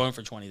like I think that, we're going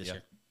for 20 this Yeah.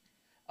 year.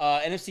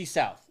 NFC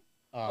South.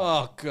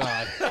 Oh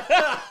God.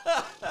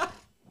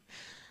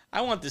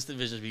 I want this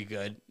division to be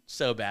good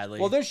so badly.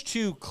 Well, there's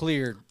 2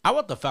 clear. I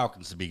want the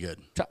Falcons to be good.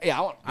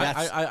 Yeah,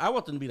 I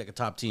want them to be like a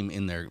top team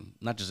in there,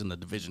 not just in the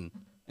division,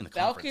 in the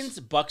conference. Falcons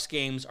Bucks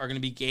games are going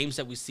to be games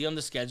that we see on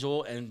the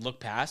schedule and look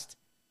past,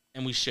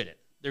 and we shouldn't.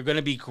 They're going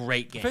to be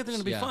great I games. think they're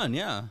going to be fun.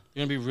 Yeah.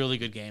 They're going to be really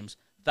good games.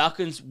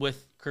 Falcons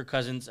with Kirk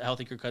Cousins, a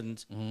healthy Kirk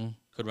Cousins,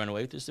 could run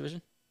away with this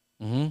division.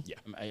 Mm-hmm.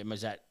 Yeah.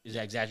 Is that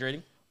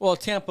exaggerating? Well,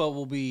 Tampa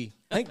will be.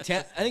 I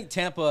think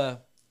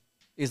Tampa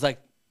is like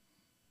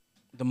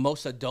the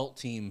most adult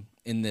team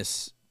in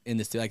this.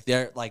 Like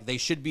they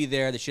should be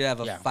there. They should have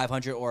a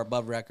 500 or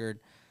above record.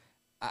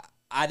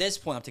 At this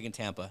point, I'm taking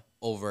Tampa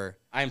over.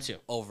 I am too.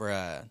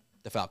 Over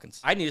the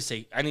Falcons. I need to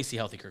see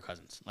healthy Kirk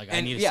Cousins. Like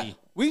I need to see.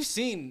 We've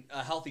seen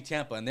a healthy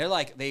Tampa, and they're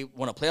like they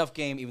won a playoff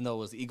game, even though it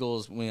was the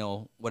Eagles.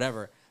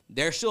 Whatever.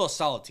 They're still a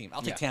solid team.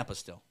 I'll take Tampa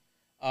still.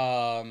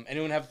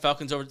 Anyone have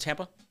Falcons over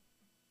Tampa?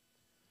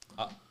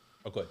 Go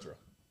ahead, Drew.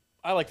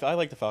 I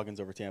like the Falcons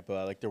over Tampa.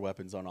 I like their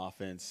weapons on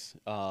offense.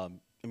 I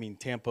mean,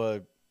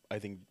 Tampa, I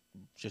think,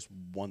 just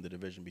won the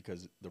division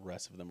because the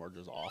rest of them are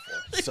just awful.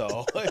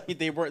 So I mean,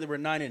 they were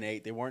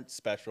 9-8. They weren't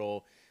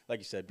special. Like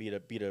you said, beat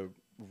a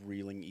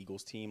reeling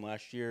Eagles team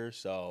last year.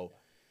 So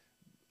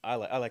I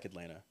like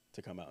Atlanta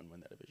to come out and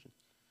win that division.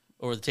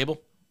 Over the table?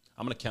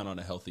 I'm going to count on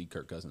a healthy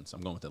Kirk Cousins.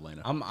 I'm going with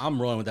Atlanta.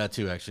 I'm rolling with that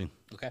too, actually.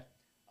 Okay.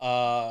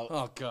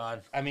 Oh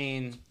God. I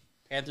mean,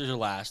 Panthers are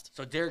last.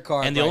 So Derek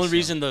Carr. And the only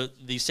reason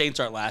the Saints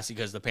aren't last is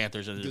because the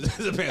Panthers are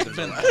the Panthers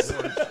are last.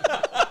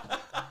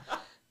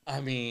 I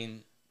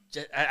mean,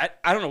 I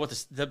don't know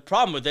what the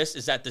problem with this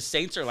is that the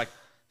Saints are like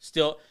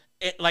still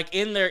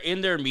in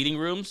their meeting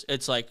rooms.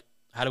 It's like,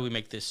 how do we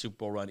make this Super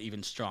Bowl run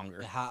even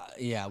stronger?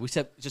 We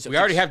said we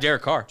already have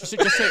Derek Carr.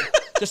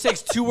 Just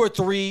takes two or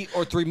three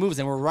moves,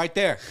 and we're right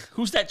there.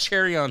 Who's that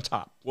cherry on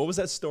top? What was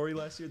that story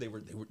last year?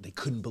 They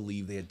couldn't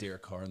believe they had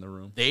Derek Carr in the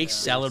room. They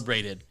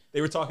celebrated.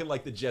 They were talking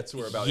like the Jets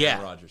were about Aaron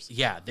Aaron Rodgers.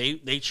 Yeah,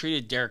 they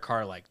treated Derek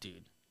Carr like,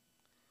 dude.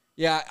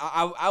 Yeah,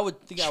 I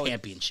would think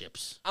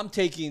championships. I'm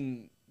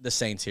taking the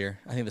Saints here.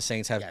 I think the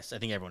Saints have. Yes, I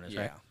think everyone is,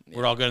 Yeah. right?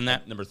 We're all good in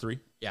that? Number 3?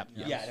 Yeah.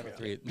 Yeah, number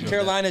 3.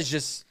 Carolina's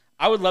just.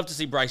 I would love to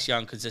see Bryce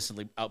Young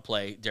consistently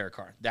outplay Derek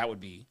Carr. That would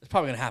be It's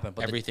probably gonna happen.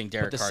 But everything the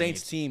Derek Carr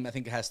Saints needs. team, I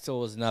think,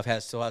 still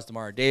has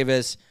Demar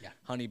Davis,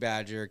 Honey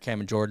Badger,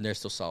 Cameron Jordan. They're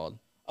still solid.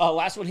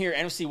 Last one here,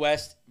 NFC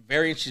West.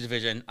 Very interesting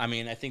division. I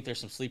mean, I think there's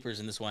some sleepers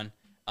in this one,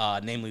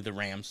 namely the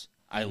Rams.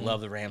 I love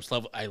the Rams.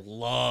 I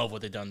love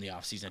what they've done in the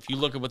offseason. If you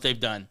look at what they've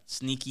done,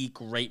 sneaky,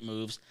 great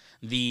moves.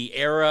 The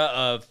era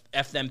of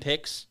F them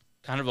picks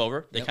kind of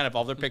over. They kind of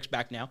all their picks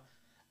back now.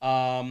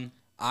 I'm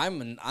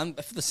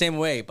the same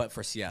way, but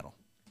for Seattle.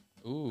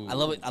 Ooh, I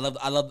love it. I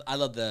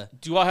love the.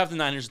 Do all have the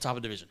Niners at top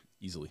of the division?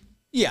 Easily.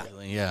 Yeah,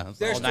 Yeah.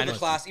 they're still the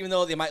class, even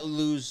though they might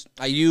lose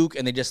Aiyuk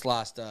and they just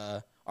lost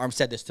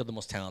Armstead. They're still the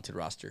most talented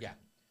roster. Yeah.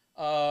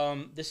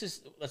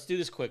 Let's do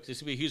this quick. This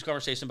will be a huge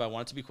conversation, but I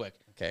want it to be quick.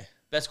 Okay.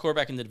 Best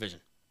quarterback in the division.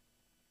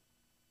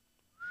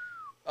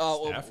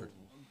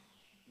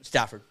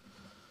 Stafford.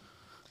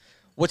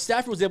 What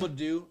Stafford was able to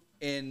do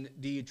in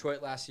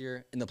Detroit last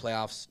year in the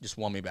playoffs just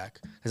won me back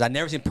because I've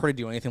never seen Purdy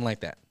do anything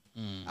like that.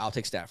 I'll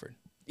take Stafford,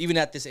 even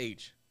at this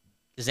age.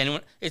 Does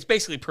anyone? It's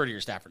basically Purdy or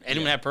Stafford.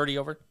 Anyone have Purdy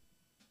over?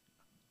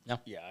 No.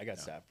 Yeah, I got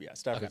Stafford. Yeah,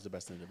 Stafford's the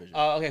best in the division.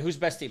 Okay, who's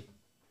best team?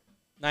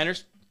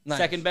 Niners. Niners.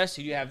 Second best.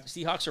 Who do you have?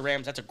 Seahawks or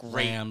Rams? That's a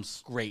great,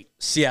 Rams. great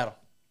Seattle.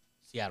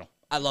 Seattle.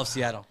 I love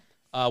Seattle.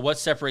 What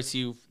separates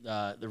you,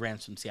 the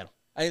Rams from Seattle?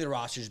 I think the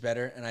roster's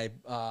better, and I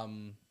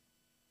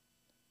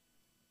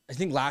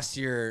think last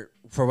year,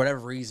 for whatever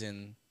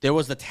reason, there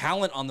was the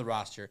talent on the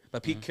roster,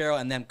 but Pete Carroll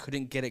and them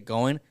couldn't get it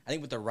going. I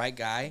think with the right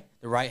guy,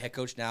 the right head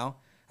coach now,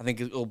 I think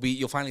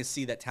you'll finally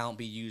see that talent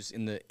be used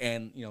in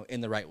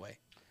the right way.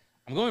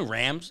 I'm going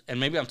Rams, and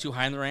maybe I'm too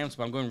high on the Rams,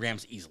 but I'm going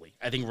Rams easily.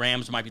 I think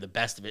Rams might be the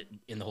best of it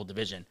in the whole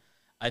division.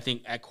 I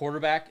think at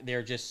quarterback,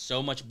 they're just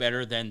so much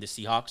better than the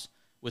Seahawks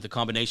with a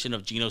combination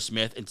of Geno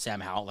Smith and Sam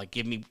Howell. Like,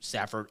 give me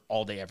Stafford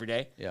all day, every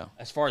day. Yeah.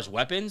 As far as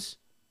weapons,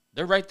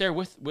 they're right there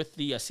with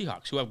the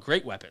Seahawks, who have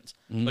great weapons.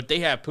 But they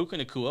have Puka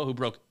Nacua, who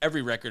broke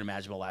every record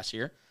imaginable last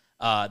year.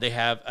 They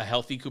have a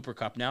healthy Cooper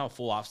Kupp now, a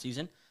full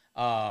offseason.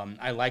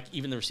 I like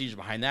even the receivers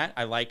behind that.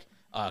 I like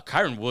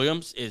Kyron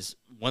Williams is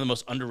one of the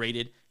most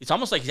underrated. It's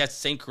almost like he has the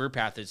same career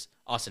path as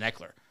Austin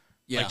Eckler.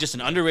 Yeah. Like, just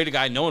an underrated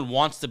guy no one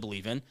wants to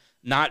believe in.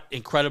 Not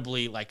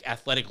incredibly, like,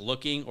 athletic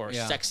looking or a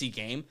sexy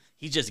game.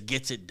 He just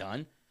gets it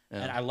done.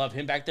 Yeah. And I love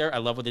him back there. I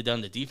love what they've done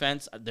in the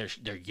defense.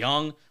 They're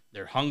young.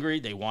 They're hungry.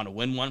 They want to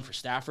win one for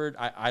Stafford.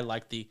 I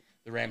like the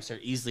Rams. They're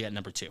easily at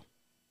number 2.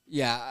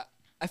 Yeah,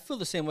 I feel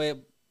the same way.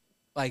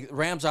 Like,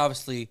 Rams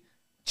obviously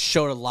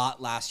showed a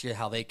lot last year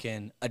how they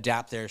can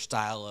adapt their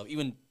style of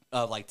even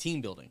like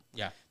team building.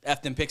 Yeah.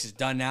 F them picks is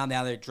done now.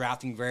 Now they're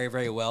drafting very,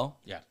 very well.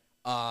 Yeah.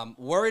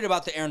 Worried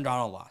about the Aaron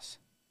Donald loss.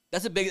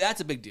 That's a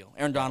big deal.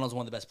 Aaron Donald is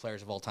one of the best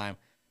players of all time.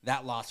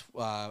 That loss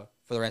for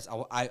the Rams,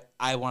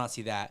 I want to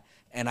see that.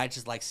 And I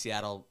just like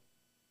Seattle.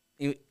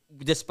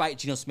 Despite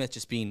Geno Smith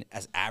just being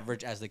as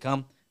average as they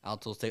come, I'll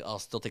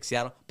still take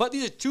Seattle. But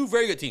these are two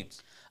very good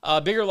teams.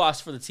 Bigger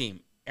loss for the team.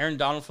 Aaron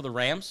Donald for the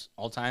Rams,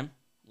 all-time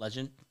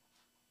legend.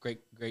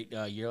 Great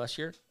year last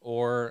year.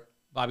 Or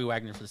Bobby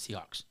Wagner for the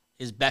Seahawks.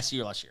 His best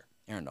year last year.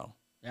 Aaron Donald.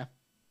 Yeah.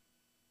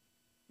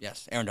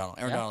 Yes, Aaron Donald.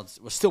 Aaron Donald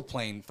was still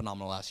playing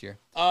phenomenal last year.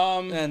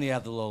 And you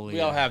have the lowly. We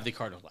all have the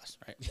Cardinals last,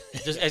 right?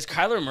 As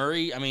Kyler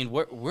Murray, I mean,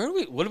 what are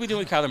we doing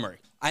with Kyler Murray?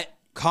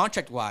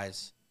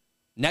 Contract-wise,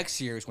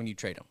 next year is when you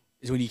trade him.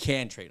 Is when you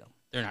can trade him.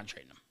 They're not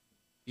trading him.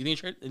 You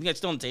think that's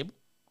still on the table?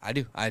 I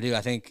do. I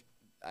think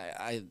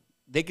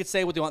they could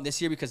say what they want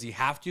this year because you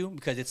have to,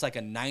 because it's like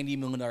a $90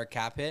 million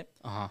cap hit.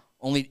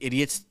 Only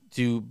idiots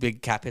do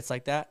big cap hits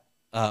like that,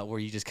 where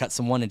you just cut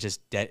someone and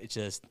just dead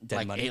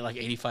like money. Like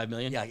 $85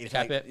 million. Yeah,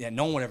 cap hit. Yeah,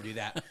 no one would ever do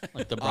that.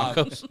 Like the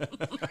Broncos.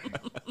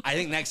 I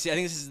think next year. I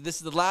think this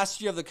is the last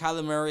year of the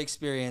Kyler Murray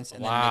experience,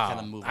 and then they kind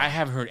of move on. I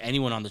haven't heard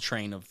anyone on the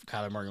train of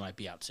Kyler Murray might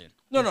be out soon.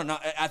 No.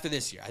 After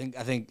this year,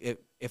 I think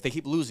if they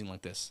keep losing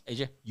like this,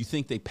 AJ, you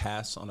think they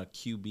pass on a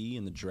QB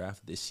in the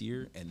draft this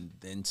year and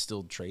then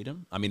still trade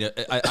him? I mean,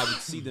 I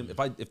would see them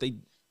if they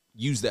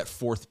use that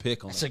 4th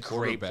pick on that's the a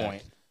great quarterback,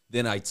 point.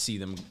 then I'd see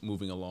them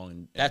moving along.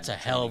 And that's a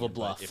hell of a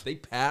bluff. But if they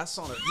pass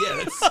on it,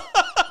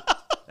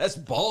 that's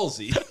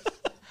ballsy.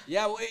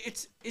 Yeah, well,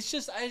 it's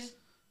just I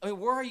mean,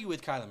 where are you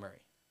with Kyler Murray?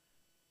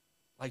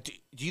 Like,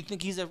 do you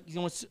think he's a?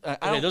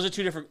 Okay, those are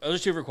two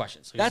different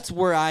questions. That's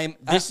where I'm.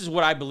 This is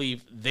what I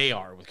believe they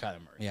are with Kyler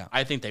Murray. Yeah,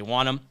 I think they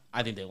want him.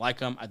 I think they like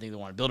him. I think they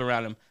want to build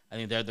around him. I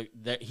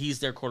think he's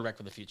their quarterback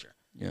for the future.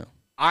 Yeah,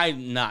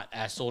 I'm not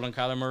as sold on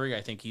Kyler Murray.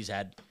 I think he's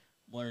had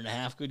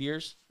 1.5 good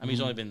years. I mean,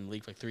 he's only been in the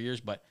league for like 3 years,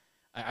 but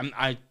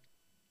I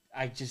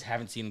just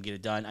haven't seen him get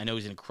it done. I know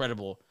he's an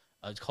incredible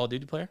Call of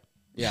Duty player.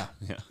 Yeah.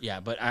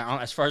 But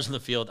as far as on the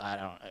field, I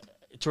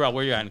don't. Terrell,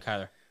 where you at in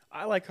Kyler?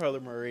 I like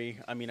Kyler Murray.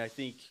 I mean, I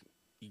think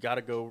you got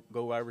to go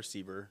wide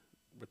receiver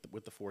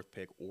with the 4th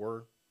pick,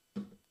 or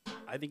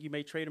I think you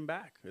may trade him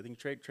back. I think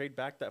trade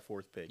back that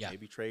 4th pick. Yeah.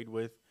 Maybe trade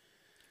with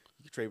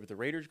the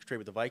Raiders. You could trade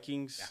with the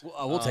Vikings.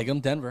 Yeah. We'll take him.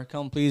 Denver,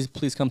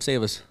 please come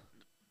save us.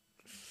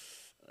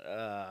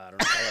 I don't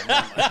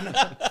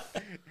know.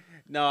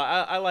 No,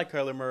 I like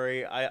Kyler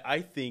Murray.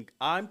 I think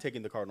I'm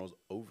taking the Cardinals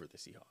over the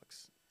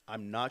Seahawks.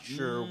 I'm not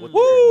sure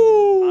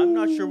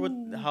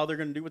how they're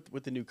going to do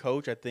with the new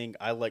coach. I think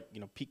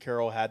Pete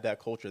Carroll had that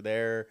culture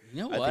there.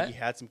 You know I what? think he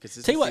had some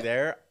consistency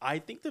there. I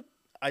think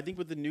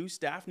with the new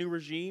staff, new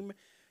regime,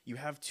 you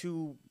have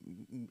 2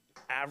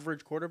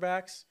 average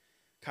quarterbacks.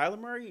 Kyler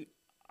Murray,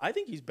 I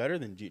think he's better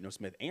than Geno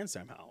Smith and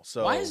Sam Howell.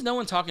 So why is no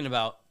one talking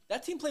about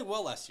that team? Played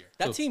well last year.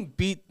 That team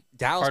beat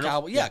Dallas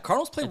Cowboys. Yeah,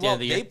 Cardinals played well.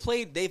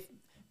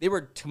 They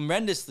were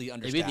tremendously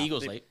understaffed. They beat the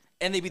Eagles late.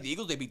 And they beat the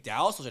Eagles. They beat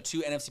Dallas. Those are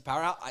 2 NFC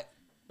powerhouse.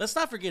 Let's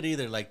not forget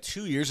either, like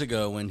 2 years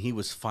ago when he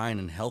was fine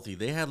and healthy,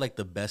 they had like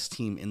the best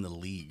team in the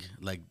league.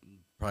 Like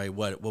probably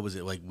what was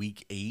it, like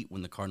week 8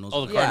 when the Cardinals?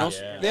 Oh, the Cardinals?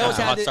 Yeah. They always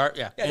had hot start,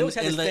 yeah. They always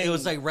had this thing. It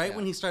was like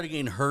when he started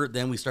getting hurt,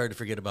 then we started to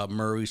forget about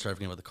Murray, started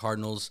forgetting about the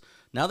Cardinals.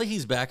 Now that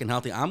he's back and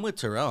healthy, I'm with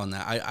Terrell on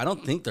that. I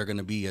don't think they're going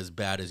to be as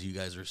bad as you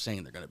guys are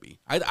saying they're going to be.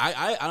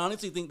 I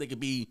honestly think they could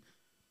be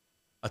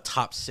a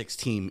top 6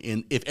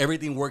 team if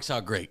everything works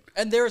out great.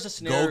 And there is a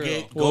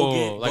scenario.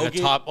 Go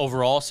get top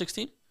overall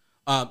 16?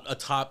 A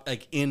top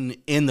like in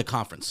the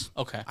conference.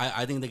 Okay.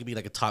 I think they could be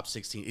like a top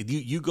 16. If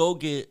you go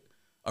get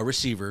a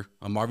receiver,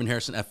 a Marvin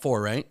Harrison at 4,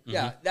 right?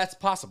 Yeah, that's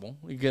possible.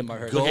 You get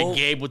Marvin Harrison. Look at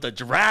Gabe with the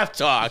draft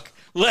talk.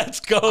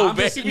 Let's go,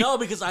 baby. No,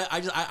 because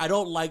I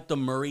don't like the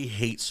Murray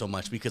hate so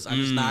much because I'm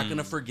just not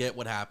gonna forget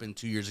what happened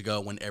 2 years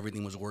ago when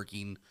everything was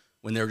working,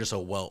 when they were just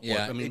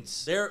Yeah, I mean,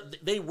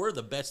 they were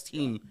the best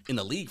team in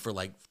the league for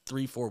like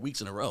 3-4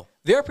 weeks in a row.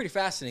 They're pretty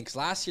fascinating because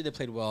last year they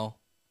played well,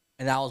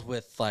 and that was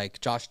with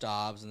like Josh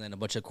Dobbs and then a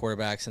bunch of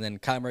quarterbacks, and then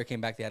Kyler Murray came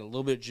back. They had a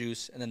little bit of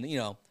juice, and then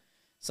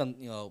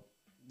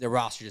their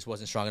roster just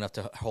wasn't strong enough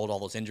to hold all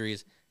those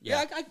injuries.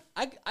 Yeah,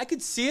 I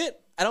could see it.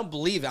 I don't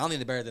believe it. I don't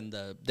think they're better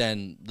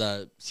than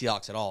the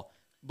Seahawks at all.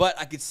 But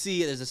I could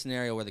see it as a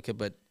scenario where they could.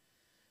 But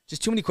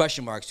just too many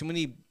question marks.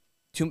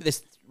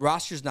 This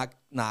roster's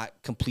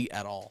not complete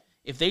at all.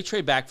 If they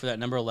trade back for that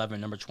number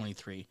 11, number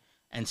 23,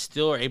 and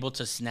still are able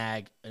to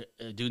snag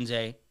a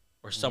Dunze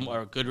or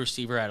or a good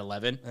receiver at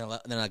 11, and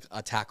then like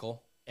a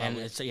tackle, and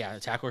it's a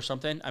tackle or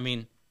something. I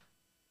mean,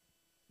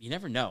 you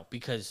never know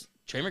because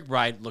Trey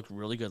McBride looked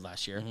really good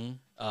last year.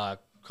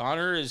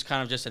 Connor is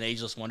kind of just an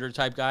ageless wonder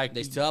type guy.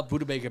 They still have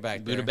Budda Baker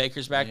back there. Budda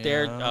Baker's back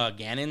there.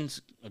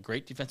 Gannon's a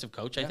great defensive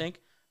coach, I think.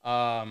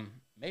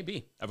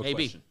 Maybe. I have a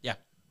question. Yeah.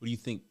 What do you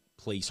think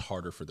plays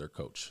harder for their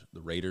coach?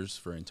 The Raiders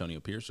for Antonio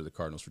Pierce or the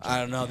Cardinals for I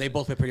don't know. They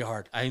both play pretty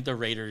hard. I think the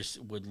Raiders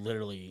would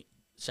literally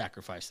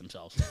sacrifice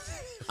themselves.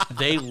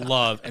 They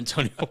love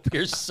Antonio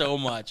Pierce so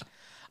much.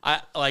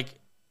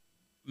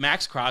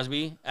 Max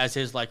Crosby as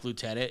his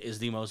lieutenant is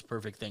the most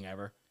perfect thing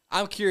ever.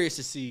 I'm curious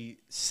to see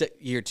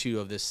year 2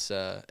 of this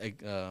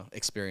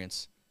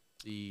experience.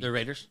 The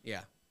Raiders?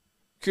 Yeah.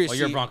 Curious. Well,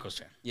 you're a Broncos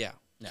fan. Yeah.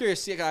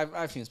 Curious to see.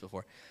 I've seen this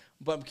before,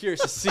 but I'm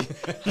curious to see.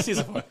 This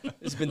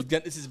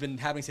has been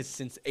happening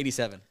since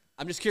 '87.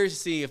 I'm just curious to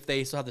see if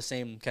they still have the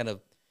same kind of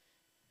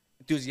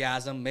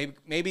enthusiasm. Maybe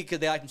because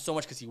they liked him so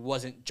much because he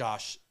wasn't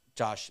Josh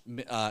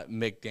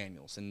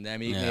McDaniels, and I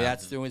mean maybe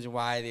that's the reason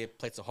why they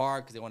played so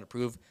hard because they want to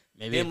prove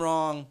him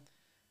wrong.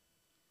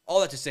 All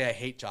that to say, I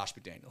hate Josh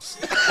McDaniels.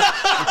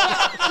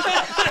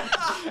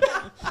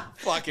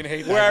 Fuck fucking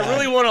hate that Where I guy.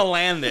 really want to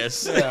land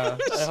this. Yeah,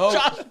 I hope.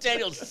 Josh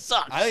McDaniels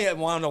sucks. I think I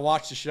want him to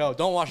watch the show.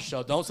 Don't watch the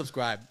show. Don't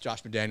subscribe,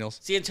 Josh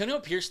McDaniels. See, Antonio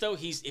Pierce, though,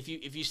 he's if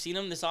you've seen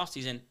him this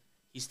offseason,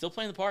 he's still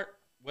playing the part.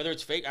 Whether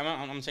it's fake, I'm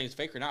not saying it's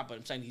fake or not, but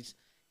I'm saying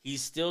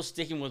he's still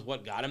sticking with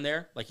what got him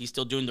there. Like, he's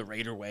still doing the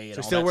Raider way and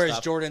So all still that wears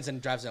stuff. Jordans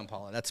and drives down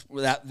Paula. That's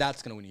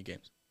gonna win you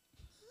games.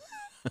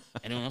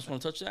 Anyone else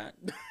want to touch that?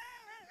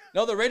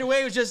 No, the Raider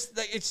way was just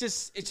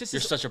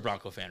You're such a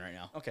Bronco fan right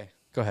now. okay.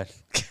 Go ahead.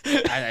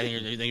 I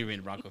think you're being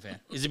a Bronco fan.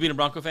 Is he being a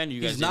Bronco fan? You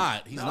guys He's think-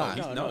 not. He's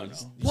not. No,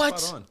 he's What?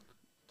 spot on.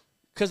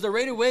 Because the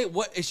Raider way,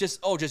 it's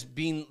just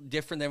being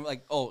different than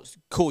like, oh,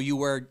 cool, you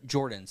wear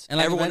Jordans, And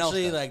like, everyone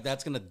eventually, else does. like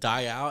that's gonna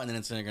die out, and then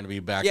it's gonna be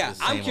back. Yeah, to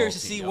the same I'm curious to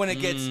old see team. when it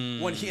gets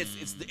when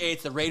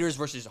it's the Raiders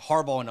versus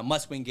Harbaugh in a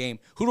must-win game.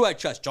 Who do I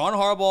trust, John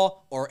Harbaugh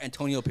or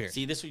Antonio Pierce?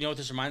 See, you know what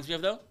this reminds me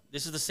of, though?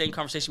 This is the same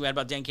conversation we had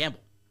about Dan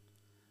Campbell.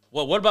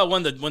 Well, what about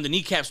when the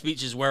kneecap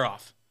speeches wear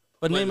off?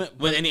 But when, name it.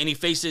 when, and he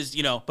faces,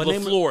 But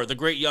name it- LaFleur, the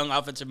great young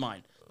offensive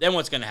mind. Then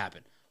what's going to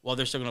happen? Well,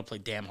 they're still going to play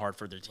damn hard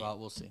for their team. Well,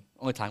 we'll see.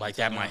 Only time. Like,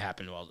 will tell. that might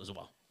happen as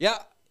well.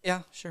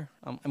 Yeah, sure.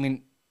 I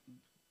mean,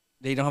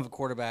 they don't have a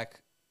quarterback.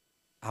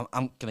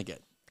 I'm gonna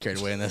get carried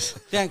away in this.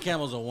 Dan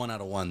Campbell's a 1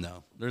 out of 1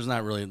 though. There's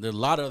not really. There's a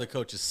lot of other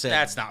coaches said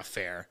That's not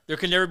fair. There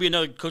can never be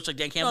another coach like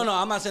Dan Campbell. No,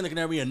 I'm not saying there can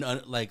never be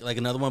like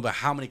another one. But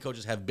how many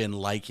coaches have been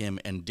like him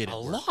and didn't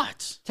A work?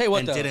 lot. Tell you what,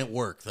 And though, didn't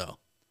work though.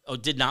 Oh,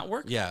 did not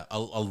work? Yeah, a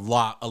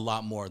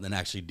lot more than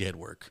actually did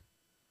work.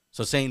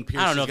 So saying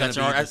Pierce I don't know is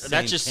if gonna that's be the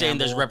that's same just saying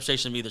there's Campbell.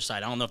 representation of either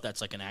side. I don't know if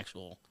that's like an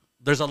actual.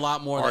 There's a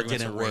lot more that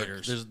Arguments didn't with work.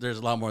 Raiders. There's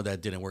a lot more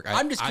that didn't work.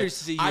 I'm just curious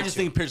to see I your just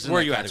two. think Pierce is in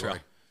Where that are you at, category.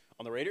 Terrell?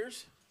 On the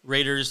Raiders?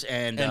 Raiders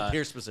and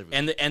Pierce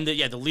specifically. and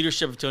the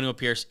leadership of Antonio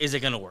Pierce, is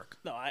it going to work?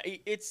 No,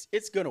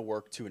 it's going to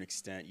work to an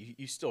extent.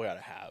 You still got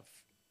to have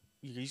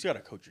you got to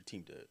coach your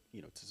team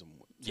to some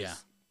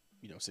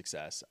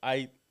success.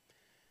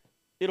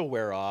 It'll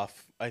wear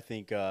off. I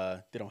think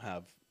they don't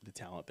have the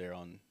talent there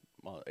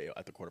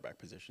at the quarterback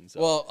position.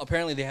 So. well,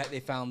 apparently they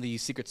found the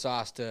secret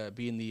sauce to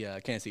be in the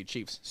Kansas City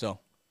Chiefs. So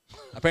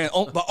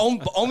apparently, but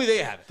only they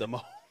have it. the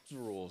most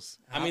rules.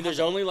 I mean, there's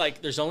only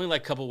like a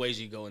couple ways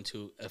you go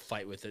into a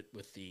fight with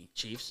the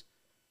Chiefs.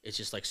 It's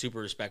just like super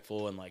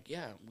respectful and like,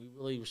 yeah, we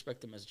really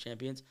respect them as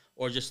champions,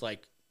 or just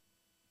like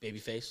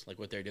babyface, like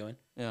what they're doing.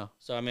 Yeah.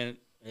 So I mean,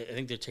 I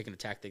think they're taking a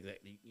tactic that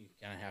you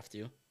kind of have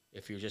to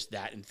if you're just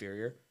that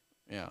inferior.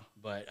 Yeah.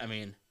 But I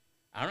mean,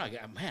 I don't know,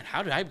 man.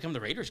 How did I become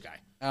the Raiders guy?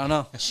 I don't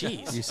know.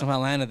 Jeez. You somehow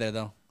landed there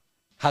though.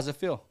 How's it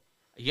feel?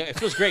 Yeah, it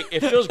feels great. It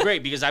feels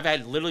great because I've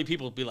had literally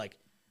people be like,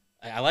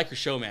 I like your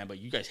show, man, but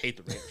you guys hate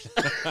the Raiders.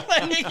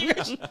 Like,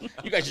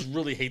 you guys just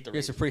really hate the You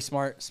guys Raiders. are pretty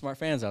smart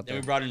fans out Then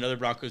there. we brought in another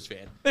Broncos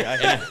fan.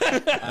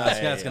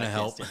 That's going to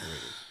help.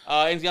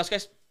 Anything else,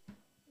 guys?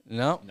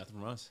 No. Nothing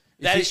from us.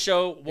 That is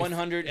show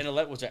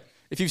 111. What's that?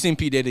 If you've seen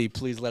P Diddy,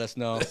 please let us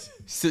know.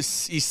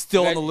 He's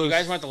still on the You loose.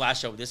 guys weren't the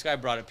last show. This guy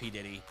brought up P.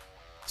 Diddy.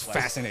 It's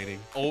fascinating.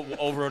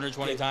 Over under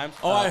 20 times.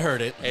 Oh, I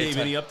heard it. It's Gave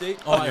any update?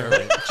 Oh, I heard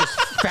it.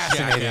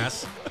 Fascinating.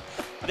 Jackass.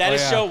 That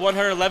is yeah. show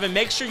 111.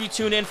 Make sure you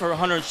tune in for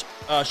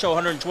show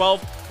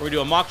 112, where we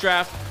do a mock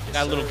draft.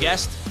 Got a little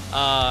special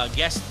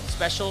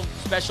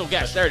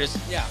guest. There it is.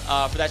 Yeah.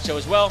 For that show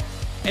as well.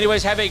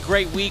 Anyways, have a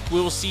great week.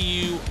 We will see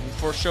you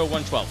for show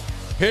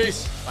 112.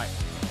 Peace. Bye.